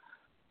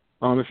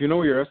 if you know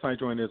where your SI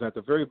joint is, at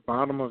the very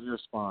bottom of your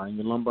spine,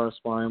 your lumbar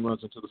spine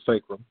runs into the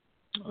sacrum.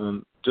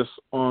 And just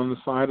on the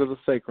side of the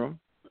sacrum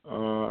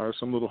are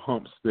some little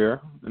humps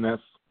there, and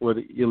that's where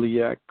the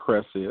iliac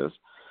crest is.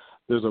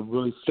 There's a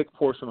really thick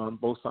portion on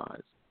both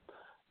sides.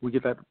 We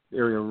get that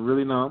area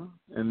really numb,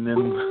 and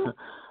then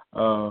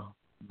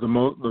the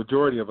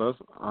majority of us,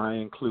 I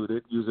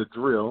included, use a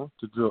drill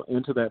to drill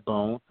into that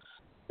bone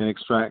and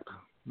extract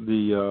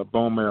the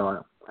bone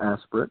marrow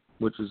aspirate,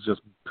 which is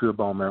just pure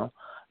bone marrow.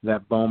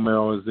 That bone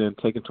marrow is then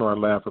taken to our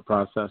lab for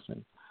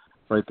processing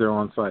right there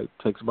on site.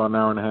 It takes about an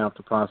hour and a half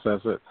to process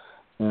it.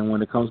 And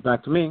when it comes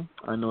back to me,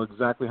 I know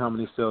exactly how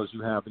many cells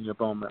you have in your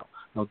bone marrow.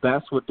 Now,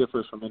 that's what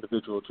differs from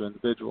individual to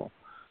individual,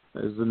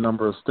 is the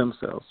number of stem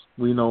cells.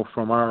 We know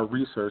from our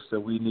research that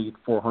we need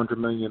 400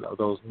 million of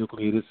those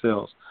nucleated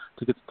cells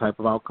to get the type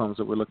of outcomes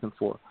that we're looking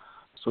for.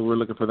 So we're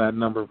looking for that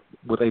number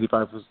with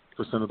 85%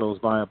 of those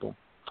viable.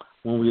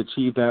 When we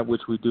achieve that,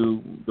 which we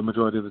do the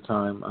majority of the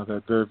time, I've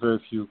had very,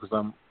 very few, because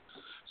I'm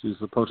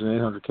approaching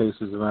 800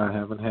 cases, and I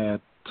haven't had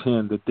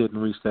 10 that didn't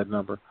reach that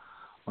number.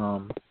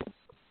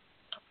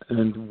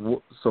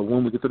 So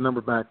when we get the number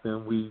back,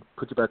 then we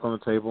put you back on the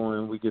table,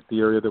 and we get the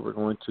area that we're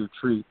going to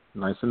treat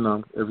nice and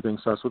numb. Everything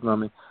starts with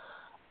numbing,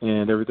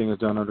 and everything is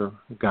done under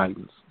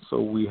guidance. So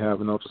we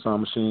have an ultrasound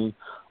machine,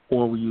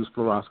 or we use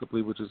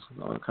fluoroscopy, which is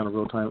kind of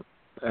real-time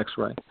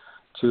X-ray,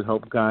 to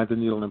help guide the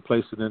needle and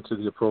place it into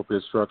the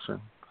appropriate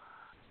structure.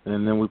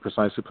 And then we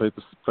precisely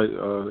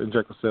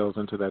inject the cells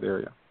into that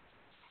area.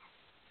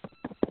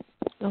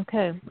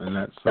 Okay. And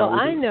that's so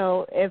I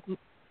know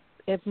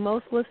if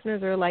most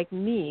listeners are like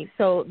me,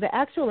 so the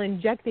actual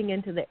injecting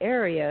into the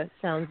area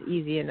sounds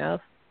easy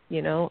enough,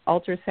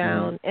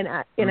 ultrasound, and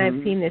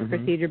I've seen this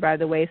procedure, by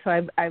the way,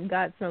 so I've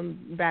got some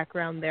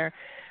background there.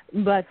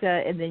 But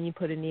and then you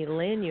put a needle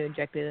in, you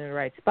inject it in the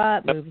right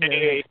spot, move it to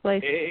the next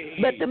place.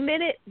 But the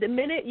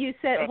minute you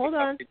said, hold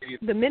on,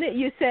 the minute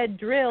you said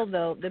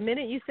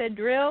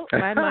drill,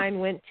 my mind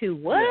went to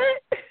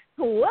what?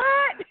 What?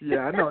 Yeah,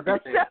 I know. And I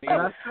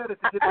said it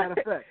to get that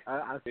effect.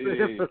 I said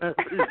it for that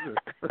reason.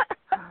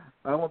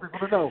 I want people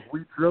to know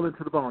we drill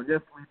into the bone. Yes,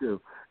 we do.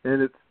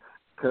 And it's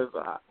because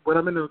when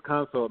I'm in the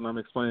consult and I'm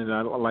explaining it,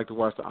 I like to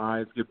watch the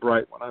eyes get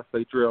bright when I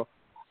say drill.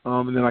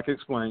 And then I can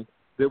explain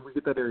that we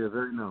get that area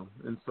very numb.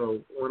 And so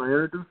when I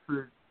introduce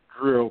the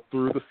drill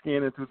through the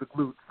skin and through the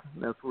glutes,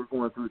 that's what we're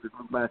going through, the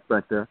glute max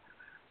back there,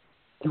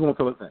 you won't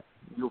feel a thing.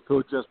 You'll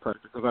feel just pressure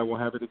because I will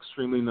have it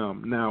extremely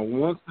numb. Now,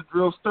 once the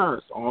drill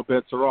starts, all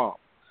bets are off.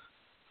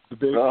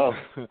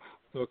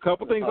 So a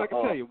couple things I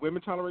can tell you.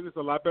 Women tolerate this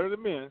a lot better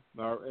than men.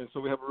 And so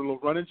we have a little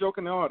running joke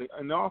in the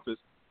office.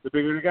 The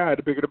bigger the guy,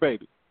 the bigger the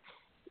baby.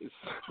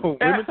 So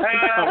women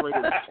tolerate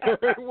it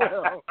very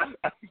well.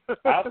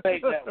 I'll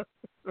take that.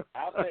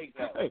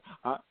 Hey,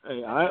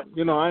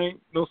 I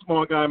ain't no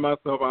small guy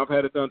myself. I've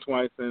had it done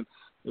twice, and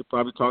they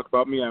probably talked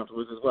about me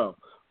afterwards as well.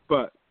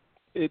 But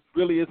it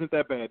really isn't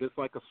that bad. It's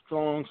like a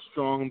strong,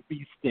 strong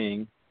bee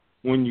sting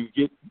when you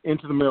get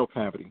into the marrow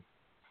cavity.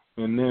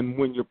 And then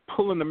when you're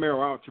pulling the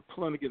marrow out, you're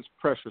pulling against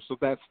pressure, so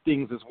that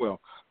stings as well.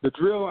 The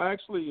drill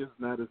actually is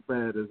not as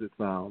bad as it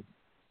sounds.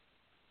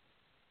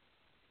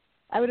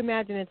 I would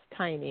imagine it's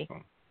tiny.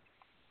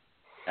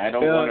 I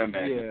don't want to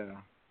imagine.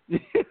 Yeah.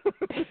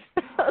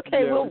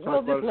 Okay, we'll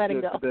just let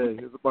it go.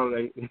 Today. It's about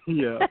 8.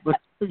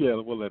 Yeah,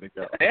 we'll let it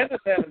go. Anna's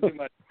having too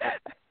much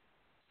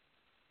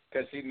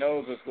because she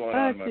knows what's going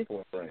on in my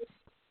poor brain.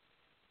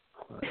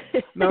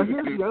 Now,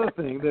 here's the other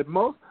thing, that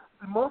most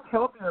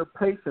healthier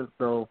patients,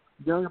 though,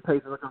 younger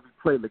patients, are going to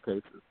be platelet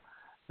cases.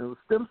 And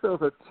stem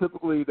cells are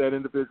typically that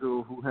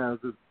individual who has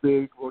this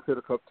big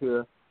rotator cuff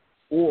tear,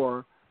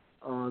 or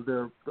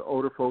they're the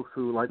older folks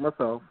who, like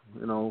myself,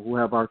 who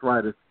have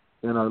arthritis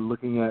and are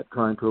looking at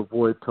trying to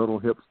avoid total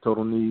hips,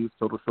 total knees,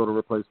 total shoulder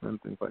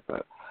replacement, things like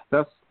that.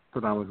 That's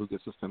predominantly who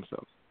gets the stem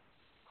cells.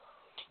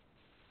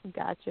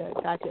 Gotcha.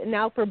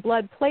 Now, for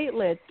blood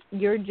platelets,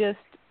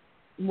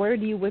 where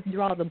do you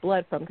withdraw the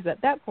blood from? Because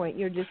at that point,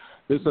 you're just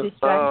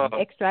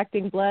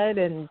extracting blood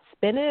and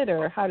spin it,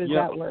 or how does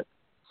that work?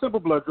 Simple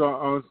blood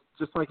draw,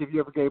 just like if you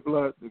ever gave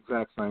blood, the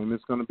exact same.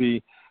 It's going to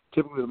be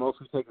typically the most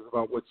we take is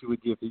about what you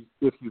would give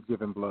if you've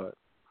given blood,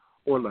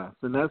 or less.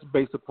 And that's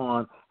based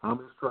upon how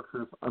many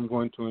structures I'm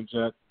going to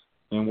inject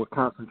and what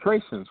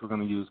concentrations we're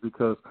going to use.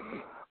 Because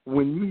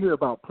when you hear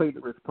about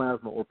platelet-rich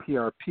plasma, or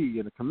PRP,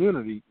 in the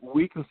community,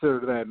 we consider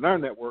that in our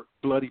network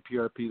bloody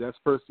PRP. That's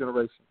first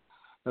generation.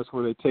 That's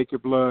where they take your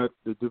blood,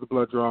 they do the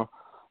blood draw,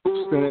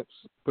 spin it,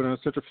 put it in a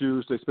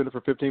centrifuge. They spin it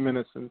for 15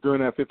 minutes, and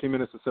during that 15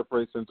 minutes, it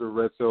separates into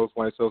red cells,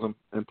 white cells,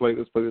 and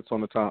platelets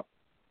on the top.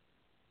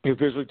 You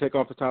visually take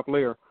off the top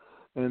layer,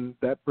 and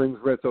that brings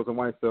red cells and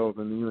white cells,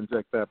 and you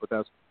inject that, but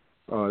that's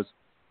it's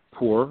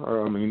poor.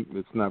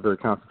 It's not very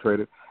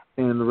concentrated,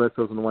 and the red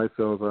cells and the white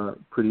cells are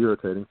pretty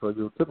irritating, so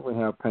you'll typically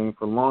have pain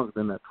for longer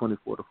than that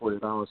 24 to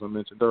 48 hours I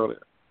mentioned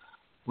earlier.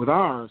 With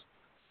ours,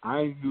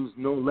 I use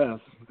no less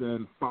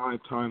than 5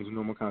 times the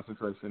normal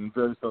concentration.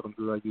 Very seldom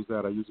do I use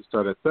that. I usually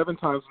start at 7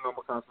 times the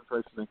normal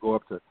concentration and go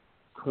up to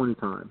 20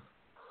 times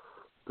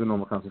the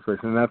normal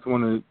concentration. And that's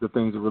one of the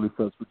things that really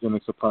sets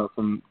Regenexx apart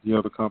from the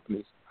other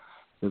companies,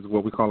 is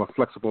what we call a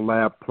flexible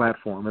lab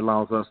platform. It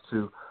allows us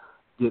to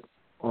get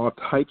all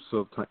types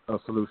of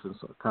solutions,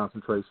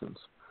 concentrations,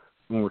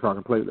 when we're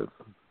talking platelets,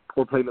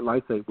 or platelet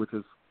lysate, which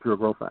is pure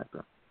growth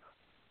factor.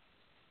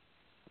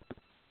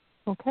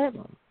 Okay.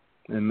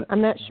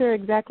 I'm not sure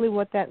exactly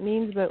what that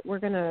means, but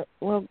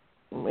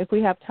if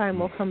we have time,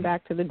 we'll come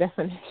back to the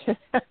definition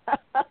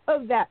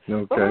of that.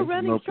 Okay, but we're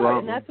running short, problem.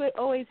 And that's what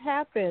always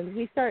happens.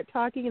 We start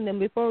talking, and then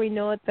before we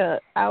know it,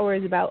 the hour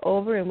is about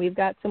over, and we've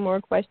got some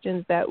more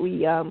questions that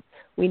we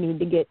need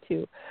to get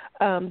to.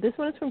 This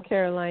one is from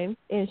Caroline,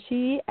 and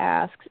she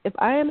asks, if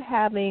I am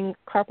having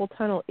carpal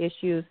tunnel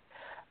issues,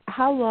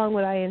 how long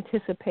would I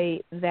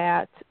anticipate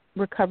that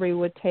recovery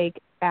would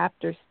take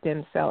after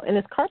stem cell? And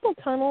is carpal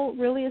tunnel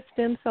really a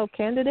stem cell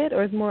candidate,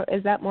 or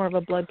is that more of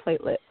a blood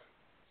platelet?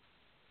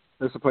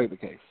 It's a platelet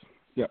case.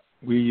 Yeah,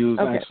 we use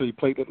actually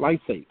platelet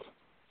lysate.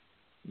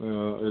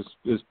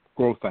 Is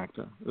growth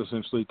factor.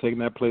 Essentially taking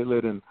that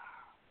platelet and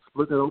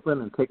splitting it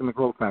open and taking the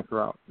growth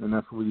factor out, and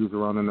that's what we use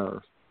around the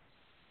nerves.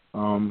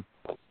 I'm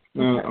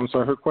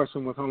sorry, her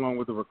question was how long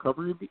would the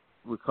recovery be?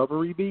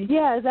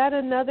 Yeah, is that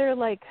another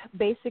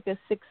basic a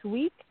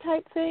 6-week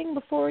type thing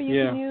before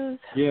you can use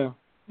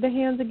the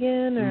hands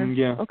again? Or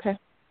yeah. Okay.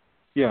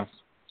 Yes,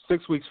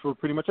 6 weeks for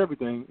pretty much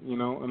everything.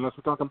 Unless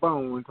we're talking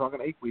bone, we're talking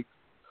 8 weeks.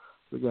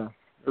 But yeah,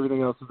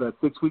 everything else is that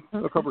 6-week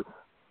recovery.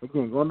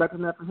 Again, going back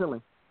to natural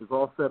healing, it's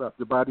all set up.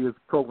 Your body is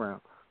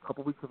programmed. A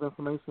couple weeks of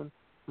inflammation,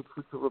 6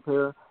 weeks of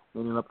repair,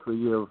 and then up to a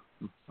year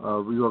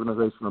of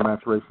reorganization or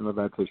maturation of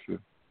that tissue.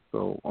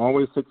 So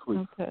always 6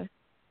 weeks.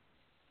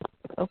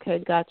 Okay,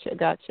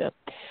 gotcha.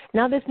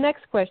 Now this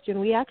next question,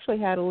 we actually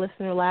had a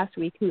listener last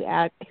week who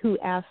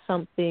asked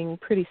something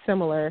pretty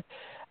similar,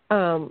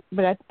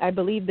 but I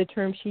believe the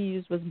term she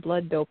used was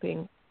blood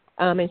doping.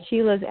 And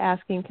Sheila's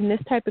asking, can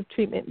this type of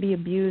treatment be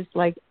abused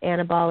like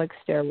anabolic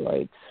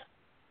steroids?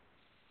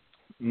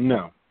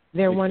 No.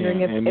 They're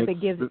wondering if it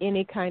gives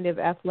any kind of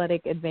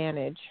athletic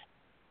advantage.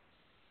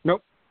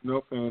 Nope.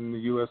 And the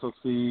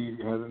USOC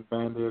hasn't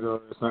banned it,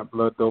 or it's not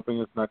blood doping.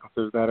 It's not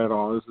considered that at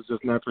all. This is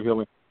just natural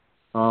healing.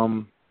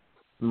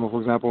 For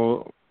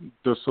example,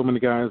 there's so many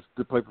guys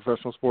that play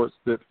professional sports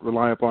that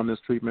rely upon this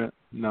treatment.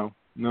 No,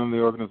 none of the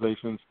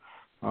organizations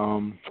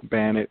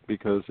ban it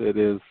because it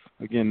is,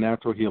 again,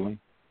 natural healing.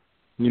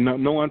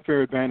 No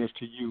unfair advantage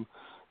to you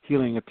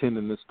healing a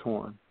tendon that's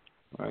torn,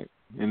 right?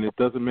 And it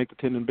doesn't make the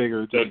tendon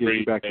bigger. It just gives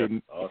you back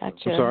to. Gotcha. I'm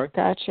sorry?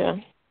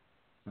 Gotcha.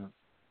 Yeah.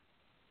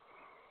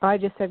 I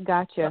just said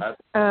gotcha.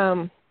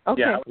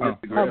 Okay. Yeah,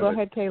 go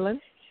ahead,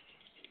 Kaylin.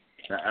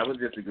 I was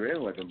just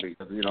agreeing with him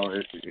because,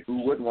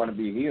 who wouldn't want to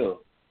be healed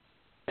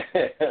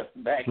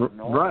back in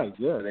normal? Right,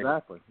 yeah,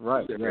 exactly.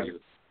 Right,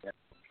 yeah.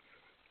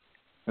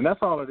 And that's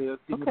all it is,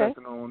 getting you back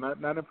to normal,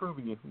 not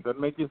improving you. It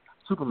doesn't make you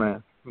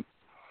Superman.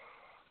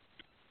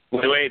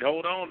 Wait,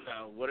 hold on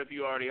now. What if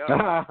you already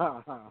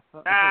are?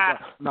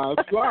 No,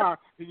 if you are,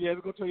 then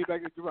it's going to turn you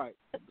back. You're right.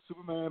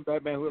 Superman,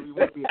 Batman, whoever you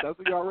want to be. If that's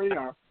what you already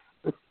are.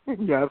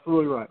 You're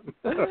absolutely right.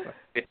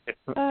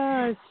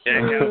 Oh,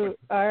 shoot.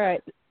 All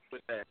right.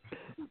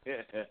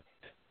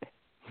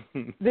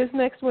 This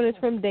next one is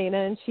from Dana,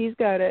 and she's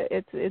got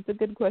it's a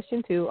good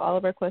question too. All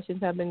of our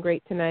questions have been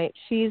great tonight.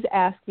 She's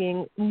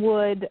asking,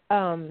 would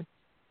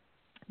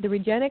the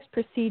Regenexx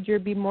procedure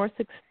be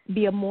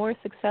a more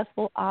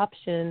successful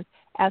option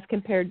as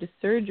compared to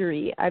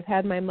surgery? I've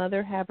had my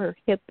mother have her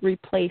hip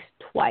replaced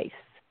twice.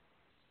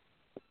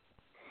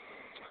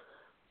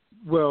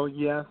 Well,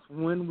 yes,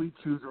 when we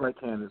choose the right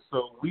candidate.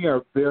 So we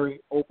are very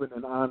open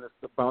and honest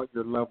about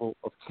your level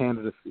of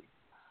candidacy.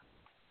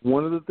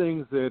 One of the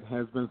things that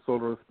has been slow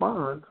to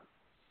respond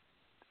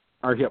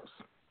are hips.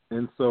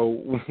 And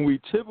so we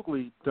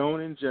typically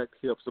don't inject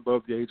hips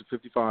above the age of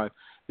 55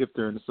 if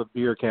they're in the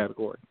severe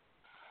category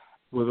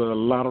with a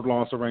lot of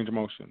loss of range of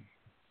motion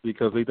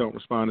because they don't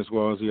respond as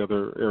well as the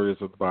other areas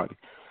of the body.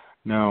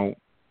 Now,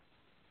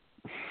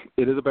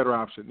 it is a better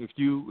option. If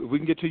we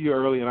can get to you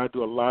early, and I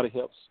do a lot of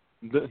hips,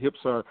 the hips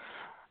are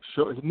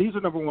knees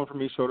are number one for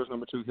me, shoulders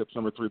number two, hips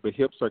number three, but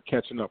hips are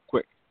catching up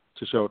quick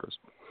to shoulders.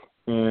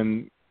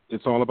 And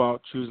it's all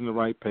about choosing the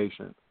right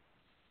patient.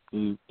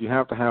 You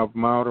have to have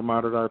mild or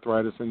moderate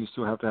arthritis, and you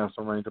still have to have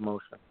some range of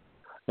motion.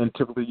 And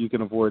typically you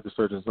can avoid the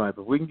surgeon's knife.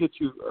 If we can get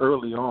you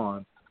early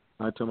on,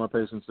 I tell my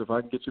patients, if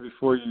I can get you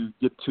before you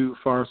get too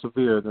far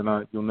severe, then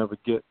you'll never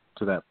get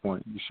to that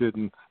point. You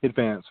shouldn't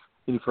advance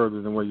any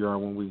further than where you are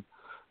when we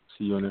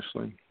see you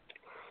initially.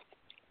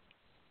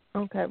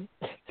 Okay.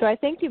 So I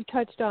think you've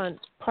touched on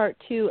part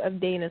 2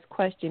 of Dana's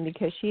question,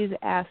 because she's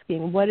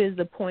asking, what is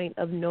the point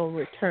of no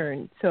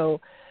return?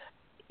 So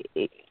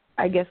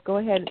I guess go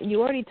ahead.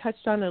 You already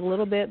touched on it a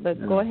little bit, but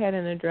go ahead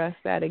and address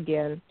that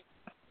again.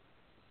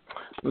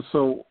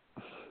 So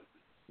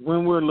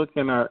when we're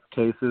looking at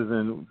cases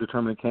and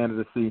determining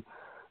candidacy,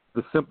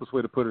 the simplest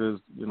way to put it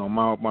is,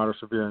 mild, moderate,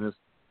 severe, and it's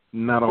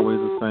not always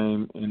the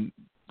same in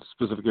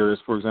specific areas.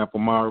 For example,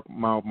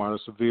 mild,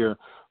 moderate, severe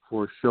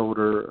for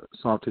shoulder,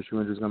 soft tissue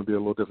injury is going to be a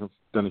little different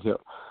than a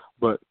hip.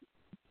 But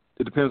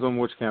it depends on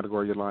which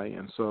category you lie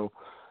in. So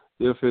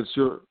if it's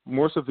your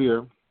more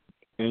severe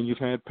and you've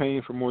had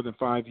pain for more than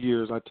 5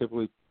 years, I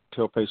typically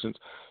tell patients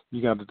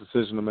you got a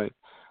decision to make.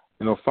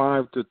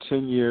 5 to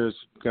 10 years,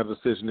 you got a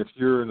decision. If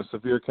you're in a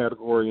severe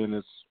category and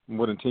it's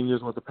more than 10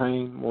 years worth of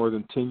pain, more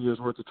than 10 years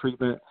worth of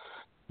treatment,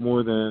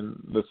 more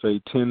than, let's say,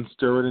 10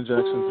 steroid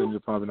injections, then you're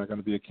probably not going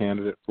to be a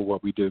candidate for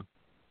what we do.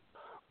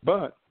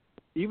 But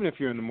even if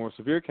you're in the more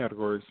severe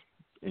categories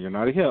and you're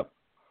not a hip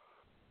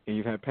and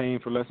you've had pain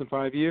for less than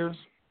 5 years,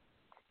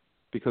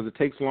 because it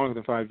takes longer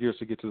than 5 years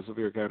to get to the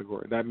severe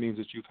category, that means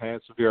that you've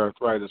had severe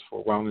arthritis for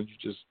a while and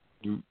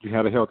you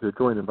had a healthier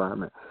joint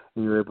environment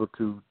and you're able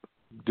to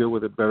deal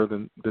with it better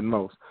than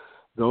most.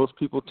 Those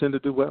people tend to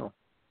do well.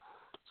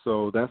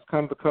 So that's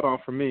kind of the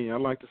cutoff for me. I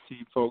like to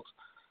see folks,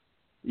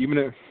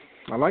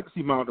 I like to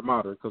see mild to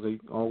moderate because they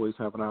always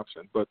have an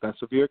option. But that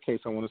severe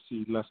case, I want to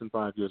see less than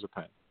 5 years of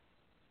pain.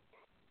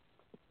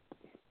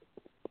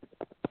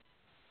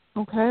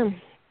 Okay.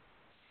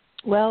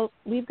 Well,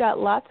 we've got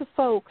lots of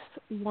folks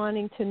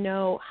wanting to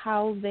know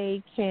how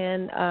they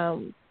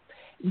can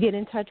get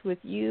in touch with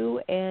you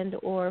and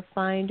or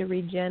find a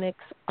Regenexx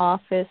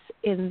office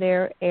in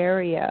their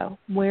area.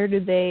 Where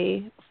do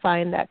they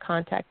find that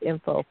contact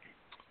info?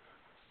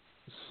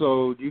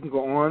 So you can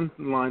go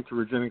online to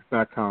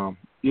Regenexx.com.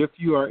 If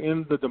you are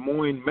in the Des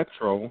Moines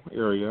metro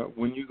area,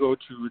 when you go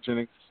to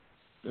Regenexx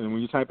and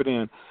when you type it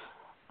in,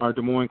 our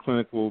Des Moines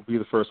clinic will be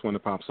the first one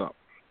that pops up.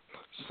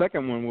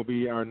 Second one will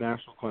be our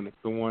national clinic,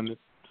 the one that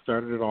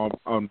started it all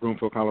in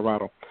Broomfield,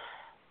 Colorado.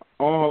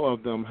 All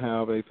of them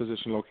have a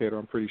physician locator,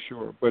 I'm pretty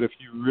sure. But if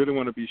you really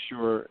want to be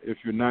sure, if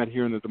you're not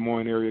here in the Des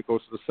Moines area, go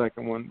to the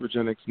second one,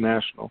 Regenexx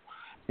National,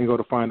 and go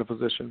to find a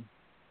physician.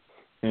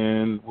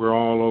 And we're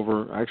all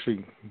over,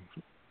 actually,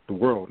 the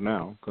world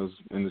now, because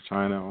in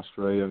China,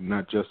 Australia,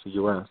 not just the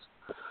U.S.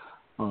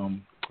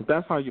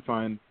 That's how you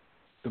find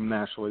them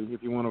nationally.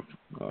 If you want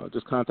to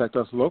just contact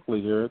us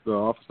locally here, the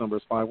office number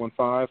is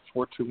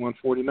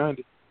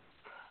 515-421-4090.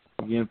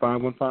 Again,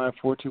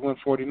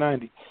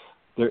 515-421-4090.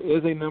 There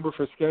is a number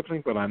for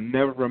scheduling, but I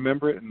never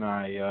remember it, and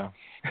I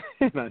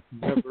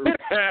never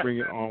bring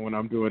it on when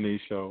I'm doing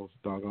these shows,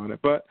 doggone it.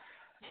 But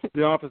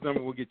the office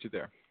number will get you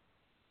there.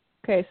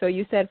 Okay, so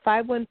you said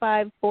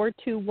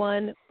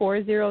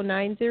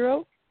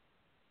 515-421-4090?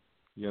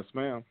 Yes,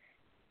 ma'am.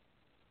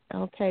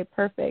 Okay,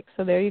 perfect.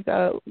 So there you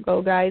go,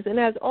 guys. And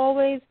as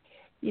always,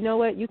 you know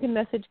what? You can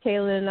message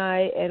Kayla and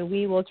I, and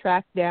we will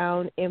track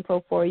down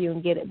info for you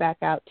and get it back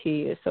out to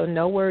you. So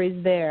no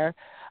worries there.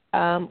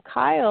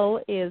 Kyle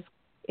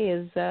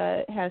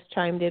has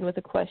chimed in with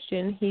a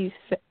question. He's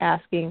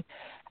asking,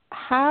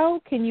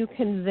 how can you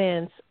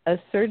convince a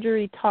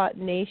surgery-taught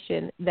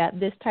nation that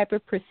this type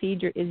of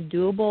procedure is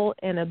doable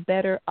and a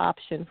better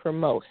option for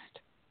most?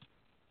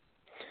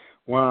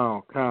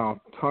 Wow, Kyle,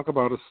 talk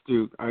about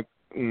astute.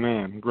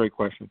 Man, great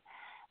question.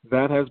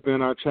 That has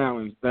been our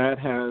challenge. That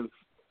has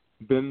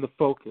been the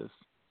focus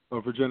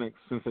of Regenexx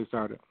since they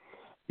started.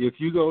 If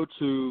you go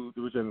to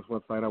the Regenexx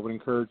website, I would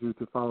encourage you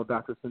to follow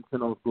Dr.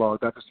 Centeno's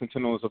blog. Dr.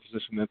 Centeno is a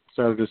physician that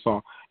started this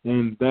all,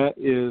 and that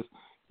is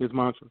his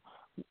mantra.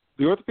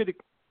 The orthopedic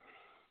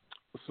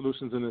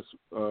solutions in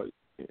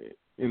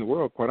the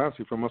world, quite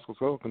honestly, for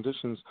musculoskeletal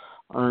conditions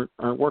aren't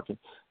working.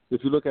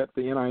 If you look at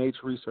the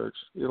NIH research,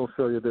 it'll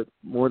show you that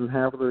more than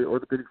half of the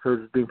orthopedic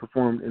surgeries being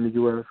performed in the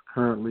U.S.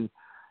 currently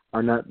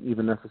are not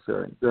even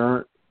necessary.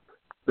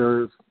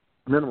 There's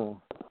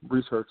minimal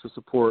research to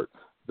support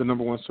the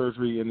number one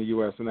surgery in the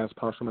U.S., and that's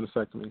partial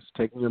meniscectomies,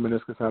 taking your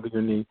meniscus out of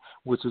your knee,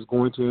 which is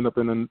going to end up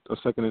in a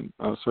second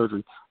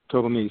surgery,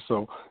 total knee.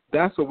 So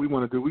that's what we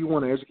want to do. We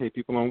want to educate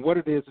people on what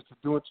it is that you're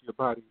doing to your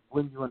body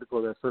when you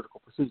undergo that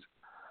surgical procedure.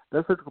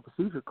 That surgical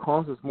procedure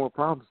causes more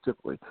problems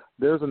typically.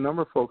 There's a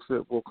number of folks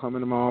that will come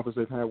into my office,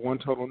 they've had one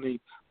total knee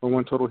or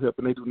one total hip,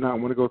 and they do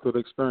not want to go through the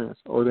experience,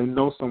 or they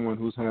know someone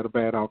who's had a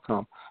bad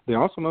outcome. They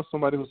also know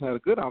somebody who's had a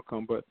good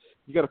outcome, but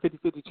you got a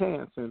 50-50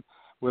 chance, and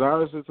with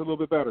ours, it's a little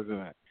bit better than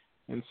that.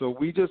 And so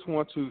we just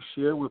want to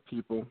share with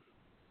people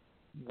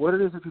what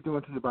it is that you're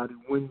doing to your body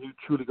when you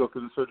truly go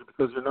through the surgery,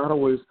 because you're not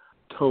always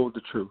told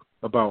the truth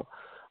about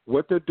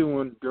what they're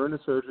doing during the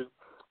surgery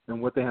and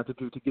what they have to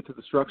do to get to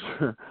the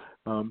structure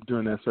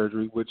during that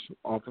surgery, which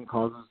often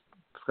causes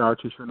scar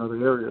tissue in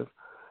other areas.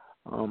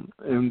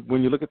 And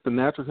when you look at the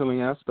natural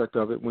healing aspect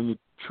of it, when you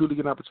truly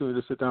get an opportunity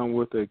to sit down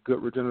with a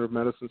good regenerative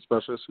medicine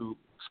specialist who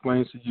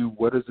explains to you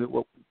what it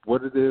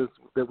is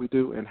that we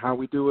do and how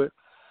we do it,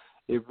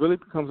 it really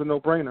becomes a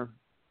no-brainer.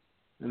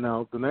 And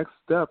now the next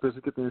step is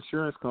to get the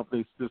insurance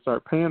companies to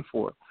start paying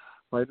for it.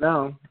 right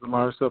now, a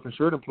lot of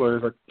self-insured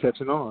employers are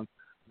catching on.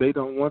 They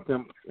don't want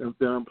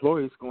their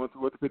employees going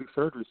through orthopedic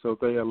surgery, so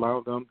they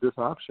allow them this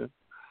option,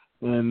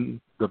 and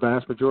the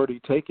vast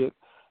majority take it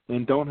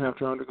and don't have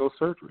to undergo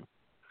surgery.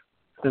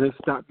 And they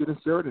stop getting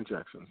steroid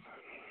injections.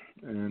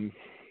 And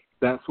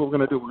that's what we're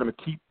going to do. We're going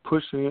to keep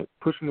pushing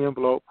the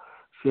envelope,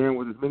 sharing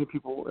with as many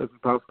people as we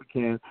possibly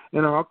can.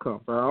 And our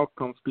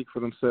outcomes speak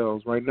for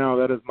themselves. Right now,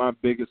 that is my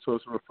biggest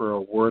source of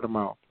referral, word of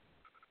mouth.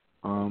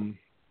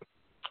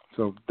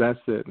 So that's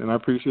it. And I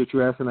appreciate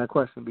you asking that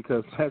question,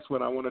 because that's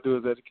what I want to do,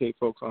 is educate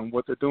folks on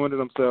what they're doing to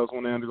themselves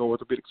when they undergo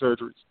orthopedic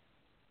surgeries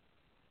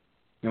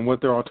and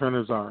what their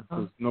alternatives are,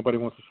 because nobody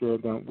wants to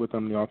share with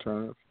them the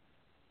alternatives.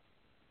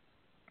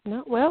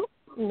 No, well,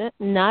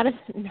 not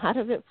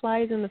if it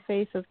flies in the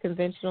face of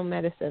conventional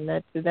medicine.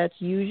 That's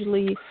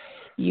usually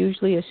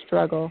a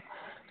struggle.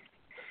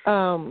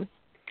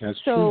 That's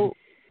so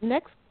true.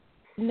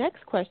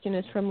 Next question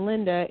is from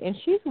Linda, and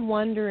she's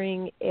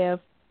wondering if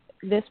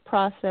this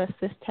process,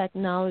 this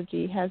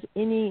technology, has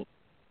any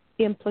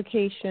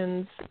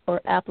implications or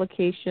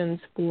applications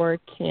for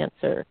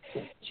cancer.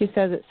 She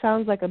says it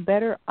sounds like a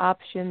better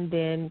option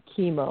than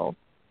chemo.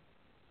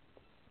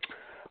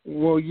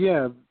 Well,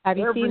 yeah. Have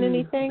you seen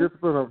anything?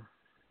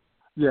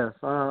 Yes.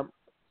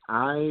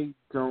 I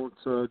don't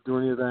do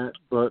any of that,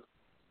 but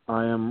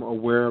I am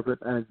aware of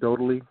it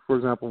anecdotally. For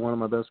example, one of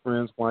my best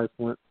friend's wife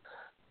went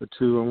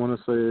to, I want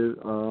to say,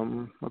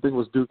 I think it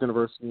was Duke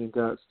University, and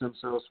got stem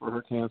cells for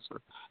her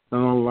cancer. I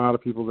know a lot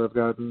of people that have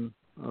gotten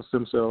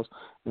stem cells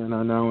and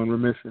are now in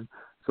remission.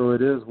 So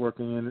it is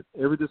working, and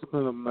every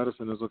discipline of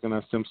medicine is looking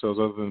at stem cells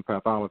other than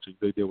pathology.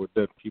 They deal with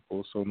dead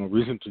people, so no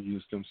reason to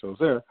use stem cells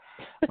there.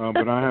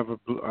 But I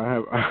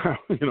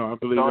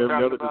believe every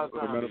other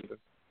discipline of medicine.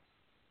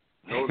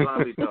 No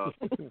zombie talk.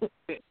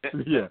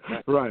 Yeah,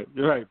 right.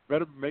 You're right.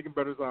 Making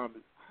better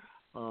zombies.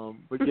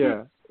 But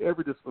yeah,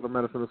 every discipline of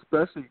medicine,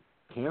 especially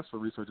cancer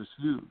research, is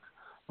huge.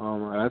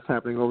 That's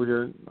happening over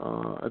here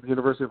at the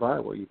University of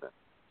Iowa, even.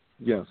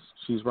 Yes,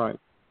 she's right.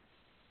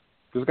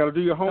 Just got to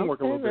do your homework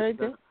a little bit. Very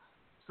good.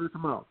 Search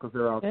them out, because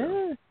they're out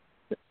there.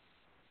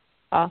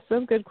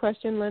 Awesome. Good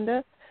question,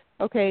 Linda.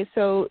 Okay,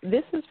 so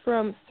this is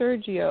from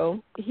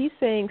Sergio. He's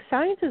saying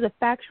science is a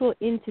factual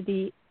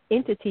entity,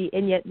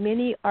 and yet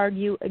many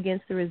argue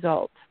against the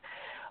results.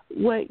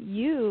 What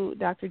you,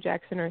 Dr.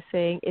 Jackson, are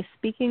saying is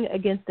speaking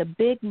against a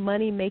big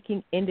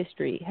money-making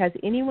industry. Has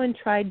anyone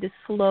tried to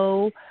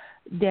slow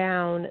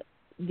down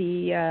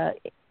the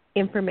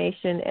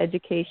information,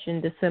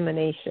 education,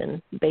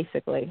 dissemination,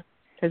 basically?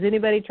 Has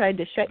anybody tried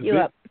to shut you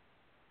up?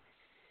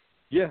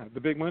 Yeah, the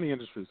big money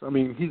industries. I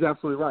mean, he's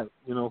absolutely right.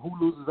 Who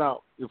loses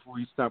out if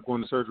we stop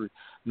going to surgery?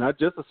 Not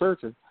just the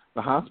surgeon,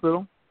 the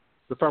hospital,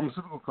 the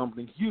pharmaceutical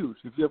company, huge.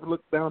 If you ever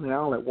look down the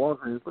aisle at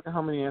Walgreens, look at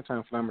how many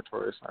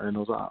anti-inflammatories are in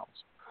those aisles.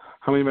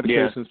 How many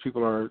medications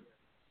people are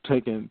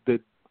taking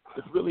that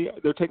really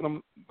they're taking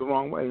them the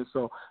wrong way.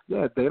 So,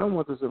 yeah, they don't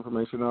want this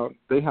information out.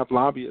 They have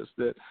lobbyists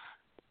that,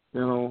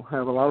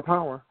 have a lot of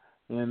power,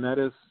 and that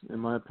is, in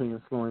my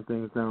opinion, slowing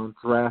things down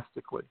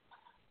drastically.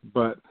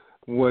 But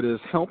what is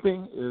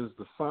helping is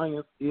the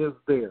science is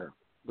there.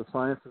 The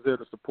science is there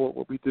to support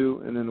what we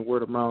do, and then the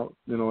word of mouth.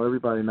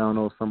 Everybody now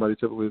knows somebody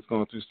typically is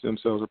going through stem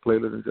cells or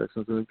platelet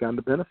injections, and they've gotten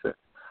the benefit.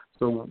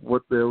 So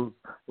what the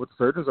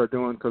surgeons are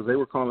doing, because they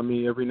were calling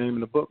me every name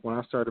in the book when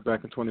I started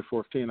back in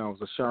 2014. I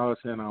was a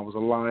charlatan, I was a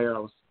liar, I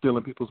was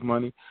stealing people's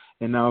money,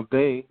 and now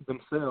they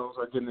themselves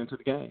are getting into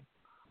the game.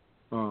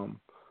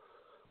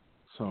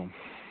 So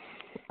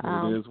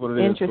it is what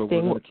it is, but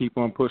we're going to keep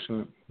on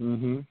pushing it.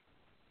 Mm-hmm.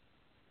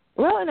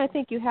 Well, and I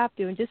think you have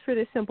to, and just for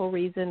the simple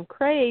reason,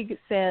 Craig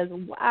says,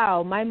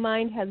 wow, my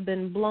mind has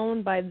been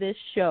blown by this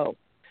show.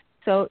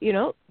 So,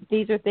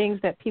 these are things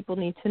that people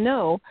need to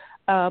know.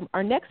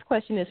 Our next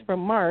question is from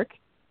Mark,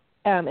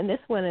 and this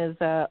one is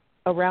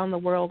around the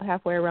world,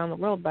 halfway around the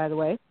world, by the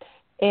way.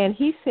 And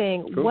he's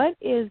saying, cool. What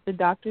is the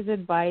doctor's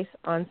advice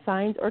on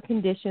signs or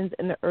conditions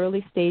in the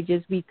early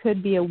stages we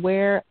could be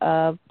aware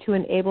of to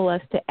enable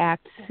us to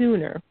act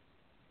sooner?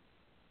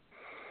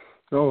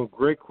 Oh,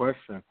 great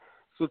question.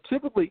 So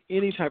typically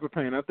any type of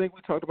pain, I think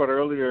we talked about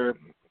earlier,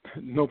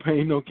 no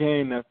pain, no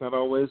gain. That's not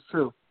always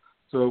true.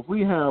 So if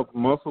we have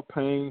muscle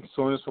pain,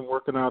 soreness from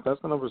working out, that's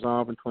going to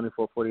resolve in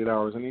 24, 48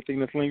 hours. Anything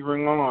that's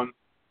lingering on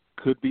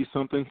could be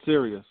something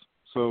serious.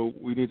 So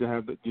we need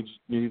to you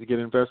need to get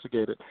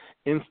investigated.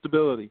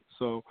 Instability.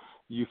 So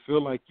you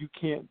feel like you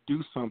can't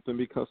do something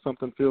because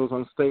something feels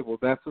unstable.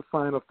 That's a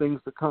sign of things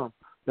to come.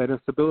 That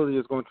instability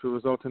is going to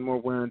result in more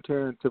wear and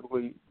tear, and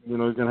typically, you're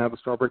going to have a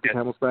straw break the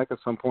camel's back at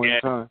some point in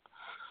time.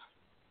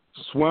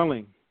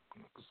 Swelling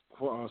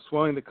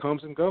that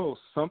comes and goes.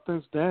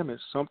 Something's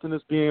damaged. Something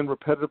is being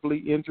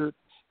repetitively injured,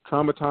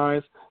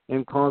 traumatized,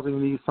 and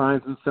causing these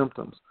signs and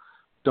symptoms.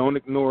 Don't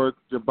ignore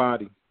your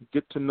body.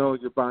 Get to know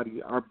your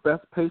body. Our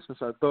best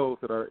patients are those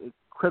that are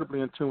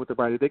incredibly in tune with their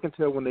body. They can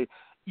tell when they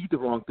eat the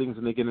wrong things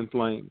and they get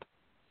inflamed.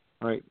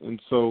 Right?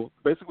 And so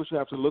basically what you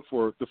have to look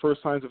for, the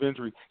first signs of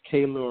injury,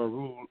 Kayla or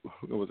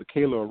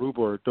rubor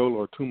or dolo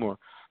or tumor.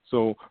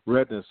 So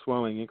redness,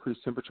 swelling,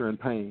 increased temperature, and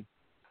pain.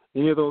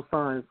 Any of those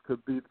signs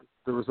could be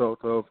the result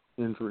of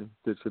injury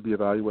that should be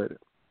evaluated.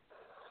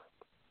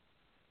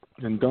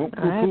 And don't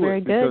poo-poo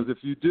it, because if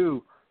you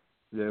do,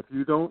 if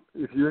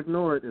you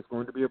ignore it, it's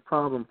going to be a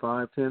problem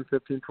 5, 10,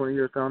 15, 20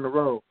 years down the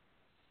road.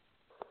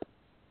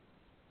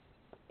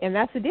 And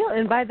that's the deal.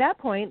 And by that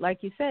point, like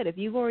you said, if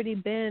you've already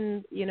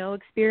been,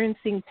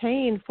 experiencing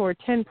pain for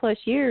 10 plus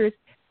years,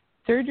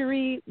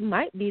 surgery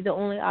might be the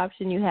only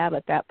option you have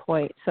at that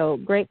point. So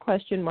great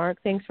question, Mark.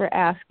 Thanks for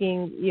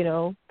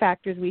asking,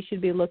 factors we should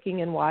be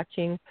looking and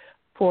watching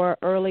for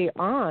early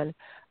on.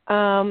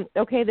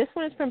 Okay, this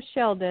one is from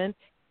Sheldon.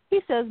 He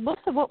says,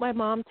 most of what my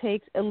mom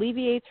takes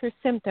alleviates her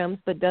symptoms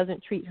but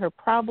doesn't treat her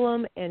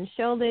problem. And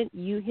Sheldon,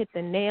 you hit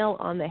the nail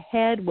on the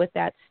head with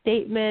that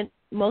statement.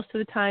 Most of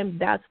the time,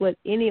 that's what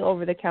any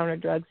over-the-counter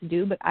drugs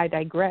do, but I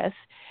digress.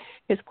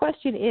 His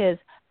question is,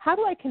 how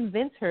do I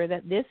convince her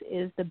that this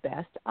is the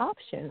best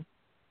option?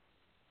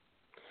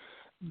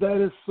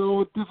 That is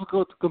so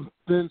difficult to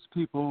convince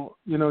people.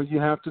 You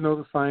have to know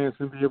the science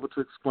and be able to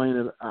explain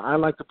it. I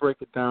like to break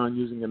it down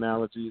using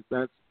analogies.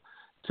 That's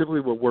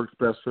typically what works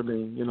best for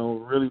me,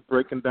 really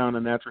breaking down the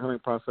natural healing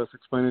process,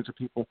 explaining to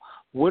people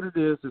what it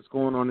is that's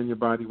going on in your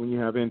body when you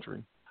have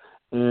injury.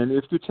 And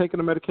if you're taking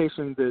a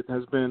medication that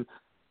has been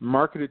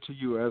marketed to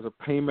you as a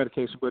pain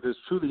medication, but it's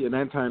truly an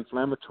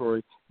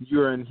anti-inflammatory,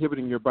 you're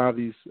inhibiting your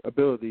body's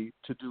ability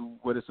to do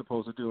what it's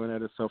supposed to do, and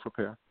that is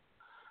self-repair.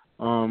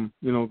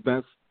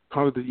 That's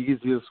probably the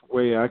easiest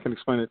way I can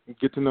explain it.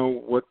 Get to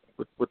know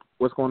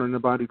what's going on in the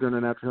body during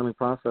the natural healing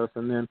process,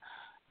 and then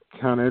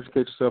kind of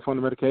educate yourself on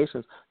the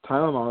medications.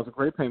 Tylenol is a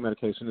great pain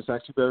medication. It's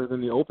actually better than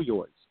the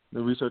opioids.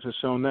 The research has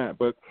shown that.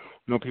 But,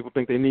 people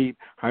think they need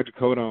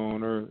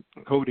hydrocodone or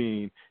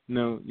codeine.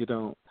 No, you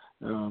don't.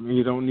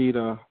 You don't need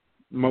a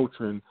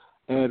Motrin,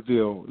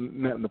 Advil,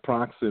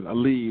 naproxen,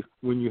 Aleve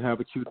when you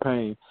have acute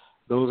pain.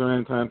 Those are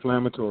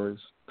anti-inflammatories.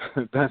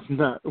 That's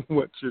not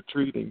what you're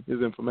treating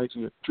is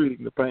inflammation. You're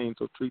treating the pain,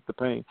 so treat the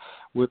pain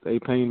with a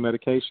pain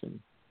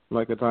medication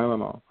like a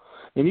Tylenol.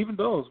 And even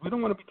those, we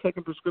don't want to be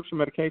taking prescription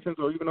medications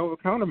or even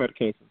over-the-counter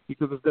medications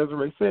because, as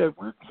Desiree said,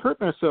 we're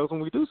hurting ourselves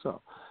when we do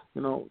so.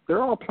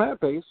 They're all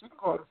plant-based. You can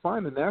go out and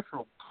find a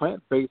natural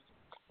plant-based,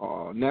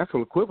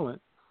 natural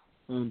equivalent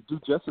and do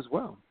just as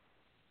well.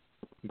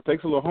 It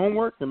takes a little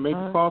homework and maybe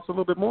costs a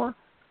little bit more,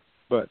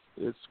 but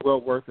it's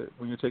well worth it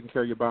when you're taking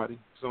care of your body.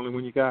 It's the only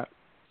one you got.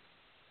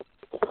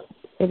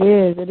 It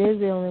is. It is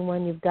the only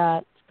one you've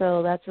got.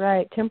 So that's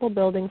right. Temple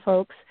building,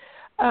 folks.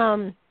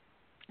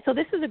 So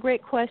this is a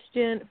great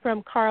question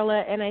from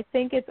Carla, and I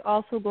think it's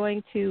also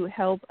going to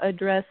help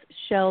address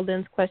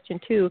Sheldon's question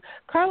too.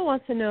 Carla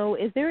wants to know,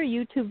 is there a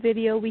YouTube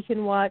video we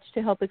can watch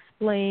to help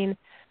explain,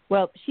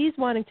 well, she's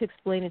wanting to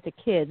explain it to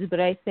kids, but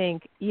I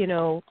think,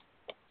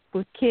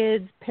 with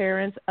kids,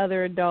 parents,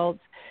 other adults,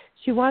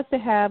 she wants to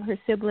have her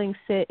siblings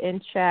sit and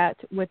chat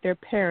with their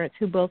parents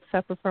who both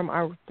suffer from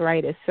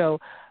arthritis. So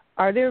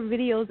are there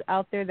videos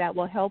out there that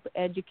will help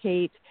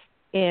educate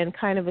and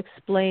kind of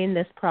explain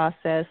this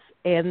process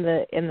and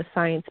the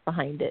science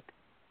behind it?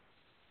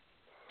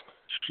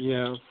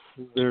 Yes,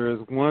 there is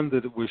one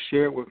that was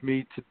shared with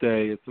me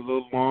today. It's a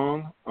little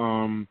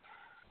long.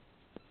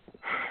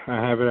 I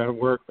have it at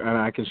work, and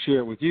I can share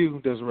it with you,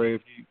 Desiree,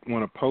 if you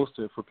want to post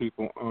it for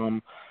people.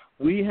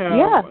 We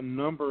have a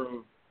number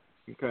of,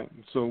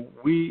 so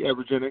we at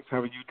Regenexx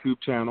have a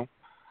YouTube channel.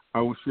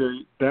 I will share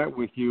that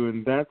with you,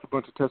 and that's a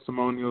bunch of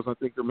testimonials. I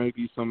think there may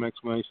be some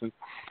explanations.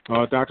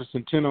 Dr.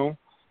 Centeno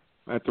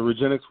at the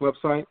Regenexx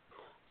website,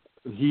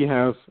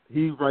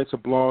 he writes a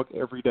blog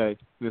every day.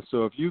 And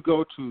so if you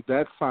go to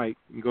that site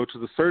and go to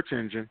the search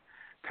engine,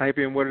 type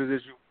in what it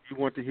is you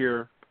want to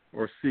hear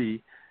or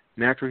see,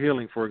 natural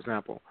healing, for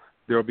example,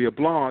 there will be a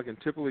blog, and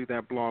typically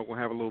that blog will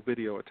have a little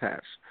video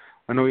attached.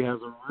 I know he has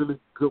a really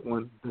good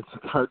one that's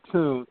a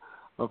cartoon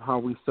of how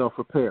we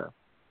self-repair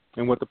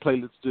and what the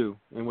platelets do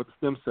and what the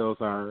stem cells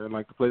are. And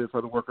like the platelets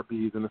are the worker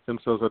bees and the stem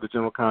cells are the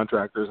general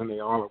contractors, and they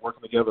all are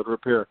working together to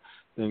repair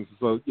things.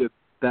 So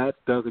that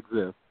does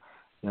exist.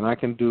 And I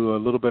can do a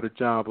little better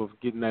job of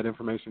getting that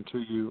information to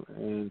you,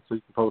 and so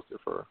you can post it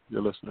for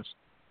your listeners.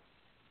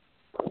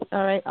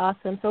 All right,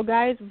 awesome. So,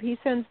 guys, if he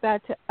sends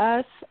that to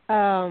us,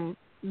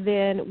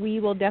 then we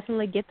will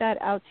definitely get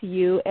that out to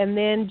you. And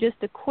then just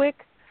a quick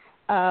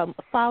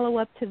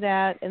follow-up to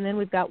that, and then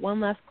we've got one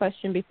last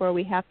question before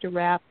we have to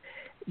wrap.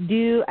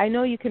 I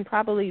know you can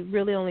probably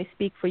really only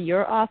speak for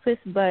your office,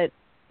 but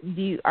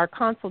are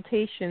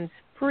consultations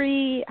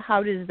free?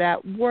 How does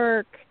that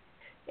work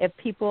if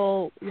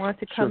people want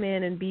to come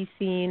in and be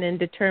seen and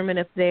determine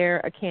if they're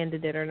a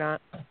candidate or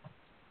not?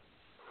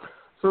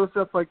 So it's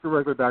just like the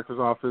regular doctor's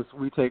office.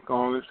 We take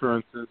all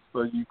insurances.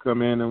 So you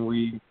come in and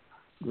we,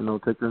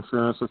 take your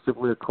insurance. It's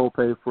simply a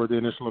copay for the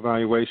initial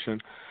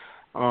evaluation.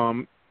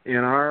 In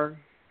our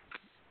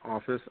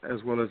office,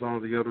 as well as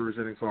all the other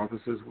Regenexx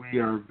offices, we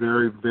are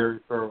very, very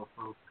thorough.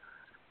 So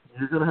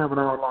you're going to have an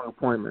hour-long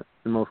appointment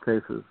in most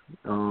cases.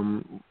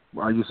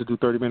 I used to do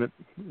 30-minute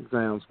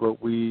exams, but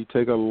we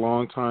take a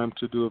long time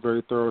to do a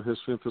very thorough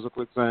history and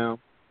physical exam,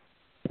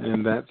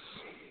 and that's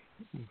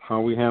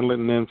how we handle it.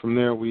 And then from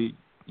there, we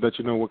let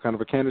you know what kind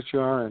of a candidate you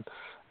are, and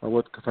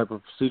what type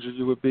of procedure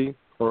you would be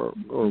or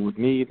would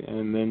need,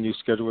 and then you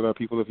schedule with our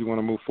people if you want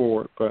to move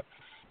forward. But,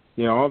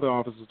 all the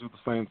offices do the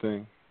same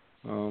thing.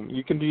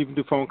 You can even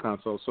do phone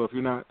consults. So if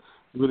you're not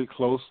really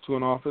close to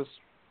an office,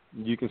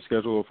 you can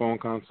schedule a phone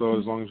consult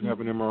as long as you have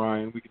an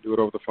MRI, and we can do it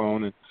over the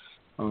phone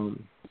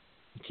and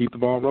keep the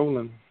ball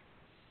rolling.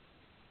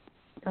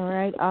 All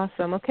right,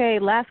 awesome. Okay,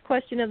 last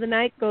question of the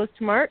night goes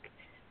to Mark.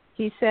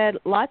 He said,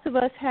 lots of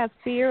us have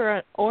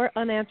fear or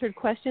unanswered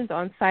questions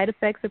on side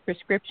effects of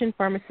prescription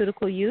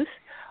pharmaceutical use.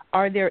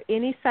 Are there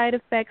any side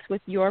effects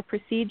with your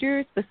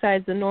procedures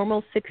besides the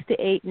normal 6 to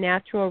 8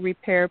 natural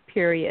repair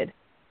period?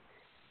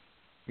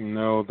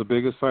 No, the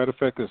biggest side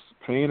effect is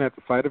pain at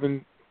the site of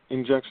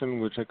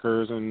injection, which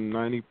occurs in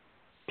 90+%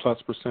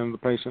 of the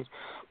patients.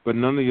 But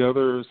none of the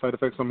other side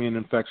effects,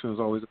 infection is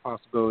always a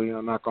possibility.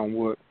 I knock on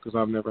wood because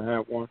I've never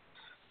had one.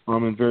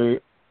 And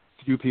very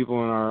few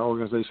people in our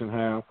organization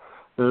have.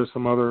 There's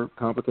some other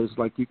complications,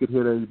 like you could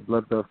hit a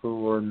blood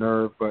vessel or a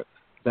nerve, but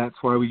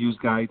that's why we use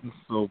guidance.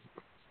 So,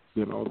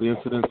 the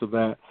incidence of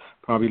that,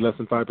 probably less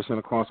than 5%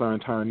 across our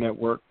entire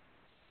network.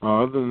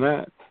 Other than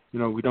that,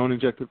 we don't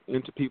inject it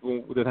into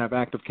people that have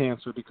active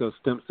cancer because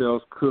stem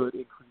cells could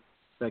increase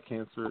that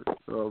cancer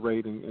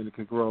rate and it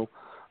can grow.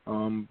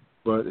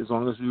 But as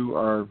long as you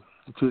are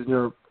choosing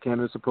your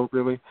candidates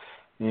appropriately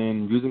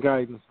and using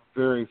guidance,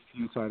 very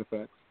few side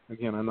effects.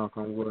 Again, I knock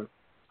on wood.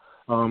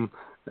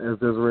 As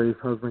Desiree's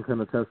husband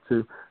can attest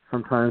to,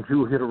 sometimes you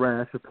will hit a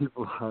rash if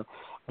people are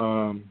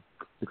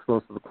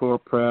exposed to the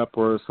chloroprep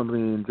or some of the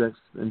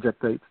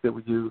injectates that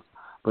we use,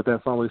 but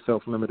that's always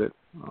self-limited.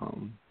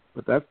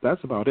 But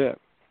that's about it.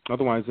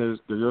 Otherwise, they're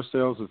your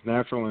cells. It's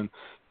natural, and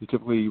you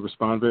typically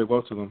respond very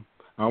well to them.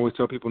 I always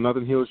tell people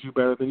nothing heals you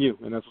better than you,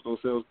 and that's what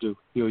those cells do,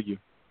 heal you.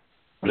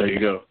 There you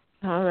go.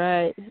 All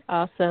right.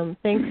 Awesome.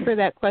 Thanks for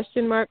that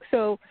question, Mark.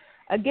 So,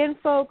 again,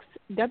 folks,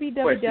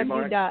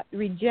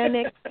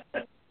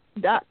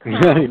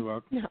 www.regenexx.com. You're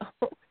welcome. No.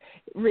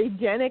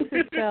 Regenexx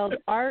is spelled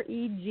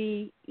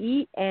Regenexx.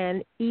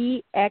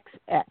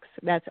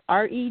 That's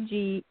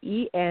Regenexx.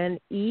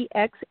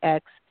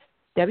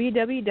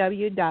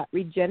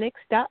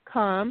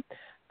 www.regenexx.com.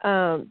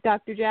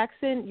 Dr.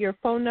 Jackson, your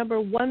phone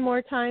number one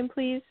more time,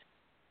 please.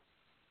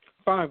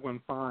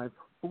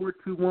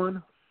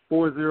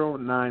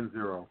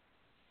 515-421-4090.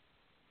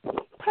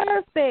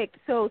 Perfect.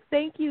 So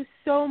thank you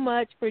so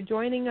much for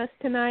joining us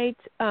tonight.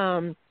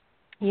 Dale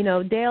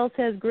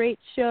says, great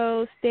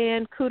show.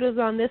 Stan, kudos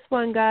on this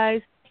one,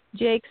 guys.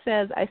 Jake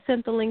says, I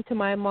sent the link to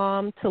my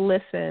mom to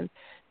listen.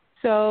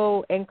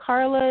 So, and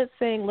Carla is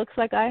saying, looks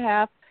like I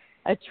have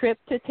a trip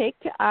to take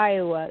to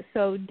Iowa.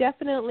 So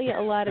definitely a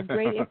lot of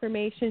great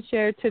information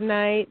shared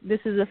tonight.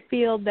 This is a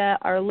field that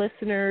our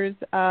listeners,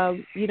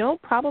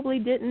 probably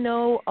didn't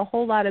know a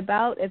whole lot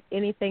about, if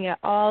anything at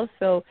all.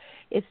 So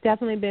it's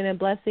definitely been a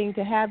blessing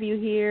to have you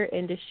here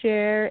and to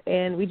share,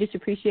 and we just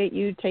appreciate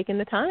you taking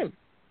the time.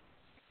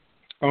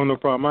 Oh, no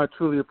problem. I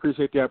truly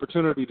appreciate the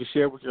opportunity to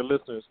share with your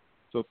listeners.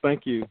 So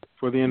thank you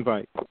for the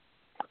invite.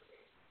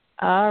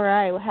 All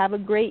right. Well, have a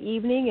great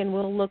evening, and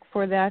we'll look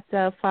for that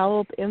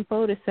follow-up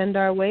info to send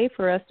our way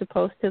for us to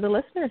post to the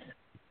listeners.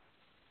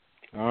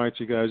 All right,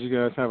 you guys. You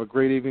guys have a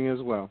great evening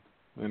as well.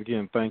 And,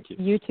 again, thank you.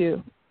 You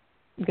too.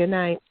 Good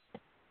night.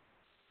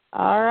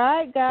 All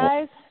right,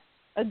 guys.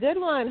 A good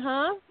one,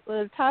 huh?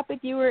 Well, the topic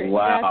you were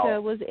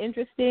at was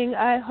interesting,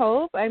 I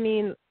hope.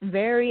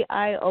 Very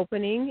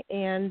eye-opening,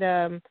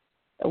 and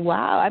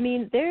wow.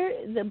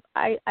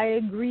 I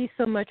agree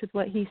so much with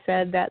what he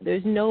said, that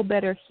there's no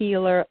better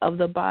healer of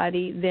the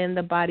body than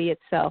the body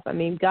itself.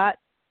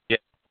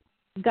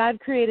 God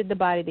created the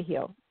body to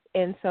heal.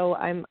 And so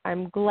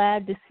I'm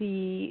glad to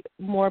see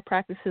more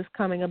practices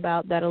coming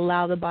about that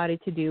allow the body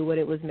to do what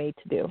it was made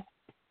to do.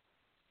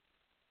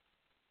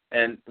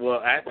 And,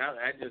 well, I'm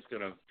just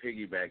going to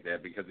piggyback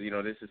that because,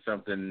 this is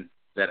something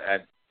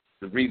that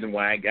the reason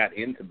why I got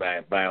into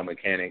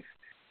biomechanics,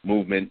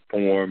 movement,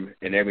 form,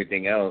 and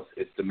everything else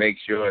is to make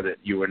sure that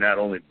you were not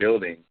only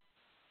building,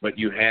 but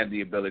you had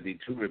the ability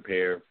to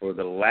repair for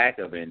the lack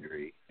of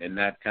injury and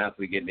not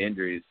constantly getting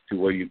injuries to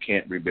where you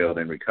can't rebuild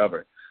and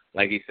recover.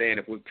 Like he's saying,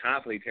 if we're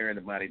constantly tearing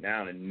the body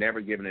down and never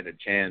giving it a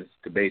chance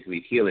to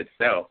basically heal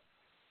itself,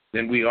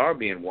 then we are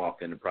being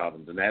walked into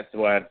problems. And that's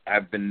why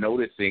I've been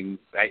noticing,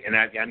 and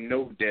I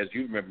know, Des,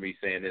 you remember me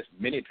saying this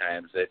many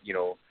times, that,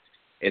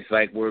 it's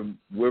like we're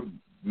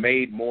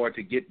made more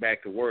to get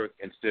back to work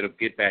instead of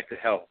get back to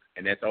health.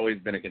 And that's always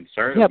been a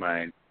concern of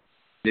mine.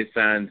 This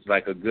sounds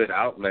like a good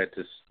outlet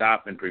to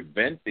stop and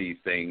prevent these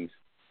things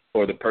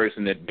for the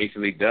person that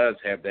basically does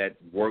have that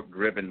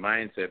work-driven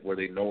mindset where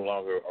they no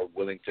longer are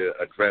willing to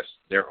address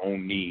their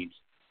own needs,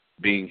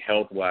 being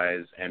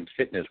health-wise and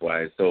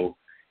fitness-wise. So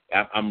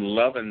I'm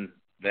loving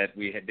that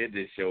we did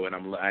this show, and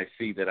I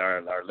see that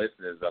our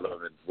listeners are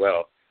loving it as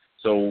well.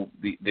 So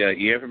the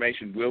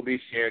information will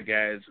be shared,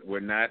 guys.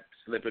 We're not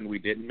slipping. We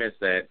didn't miss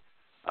that.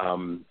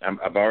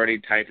 I've already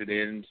typed it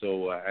in,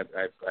 so I've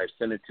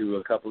sent it to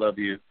a couple of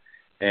you,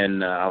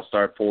 and I'll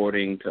start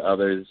forwarding to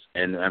others,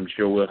 and I'm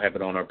sure we'll have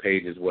it on our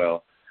page as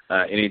well.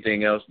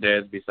 Anything else,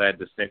 Des, besides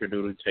the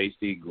snickerdoodle,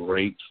 tasty,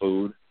 great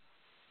food?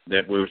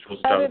 that we were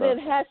supposed to talk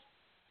about?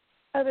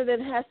 Other than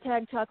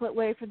hashtag chocolate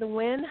whey for the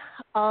win,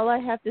 all I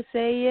have to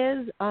say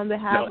is on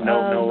behalf of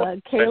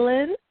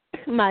Kaylin,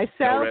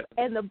 myself,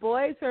 and the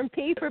boys from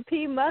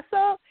P4P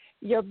Muscle,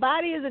 your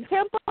body is a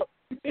temple,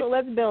 so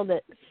let's build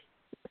it.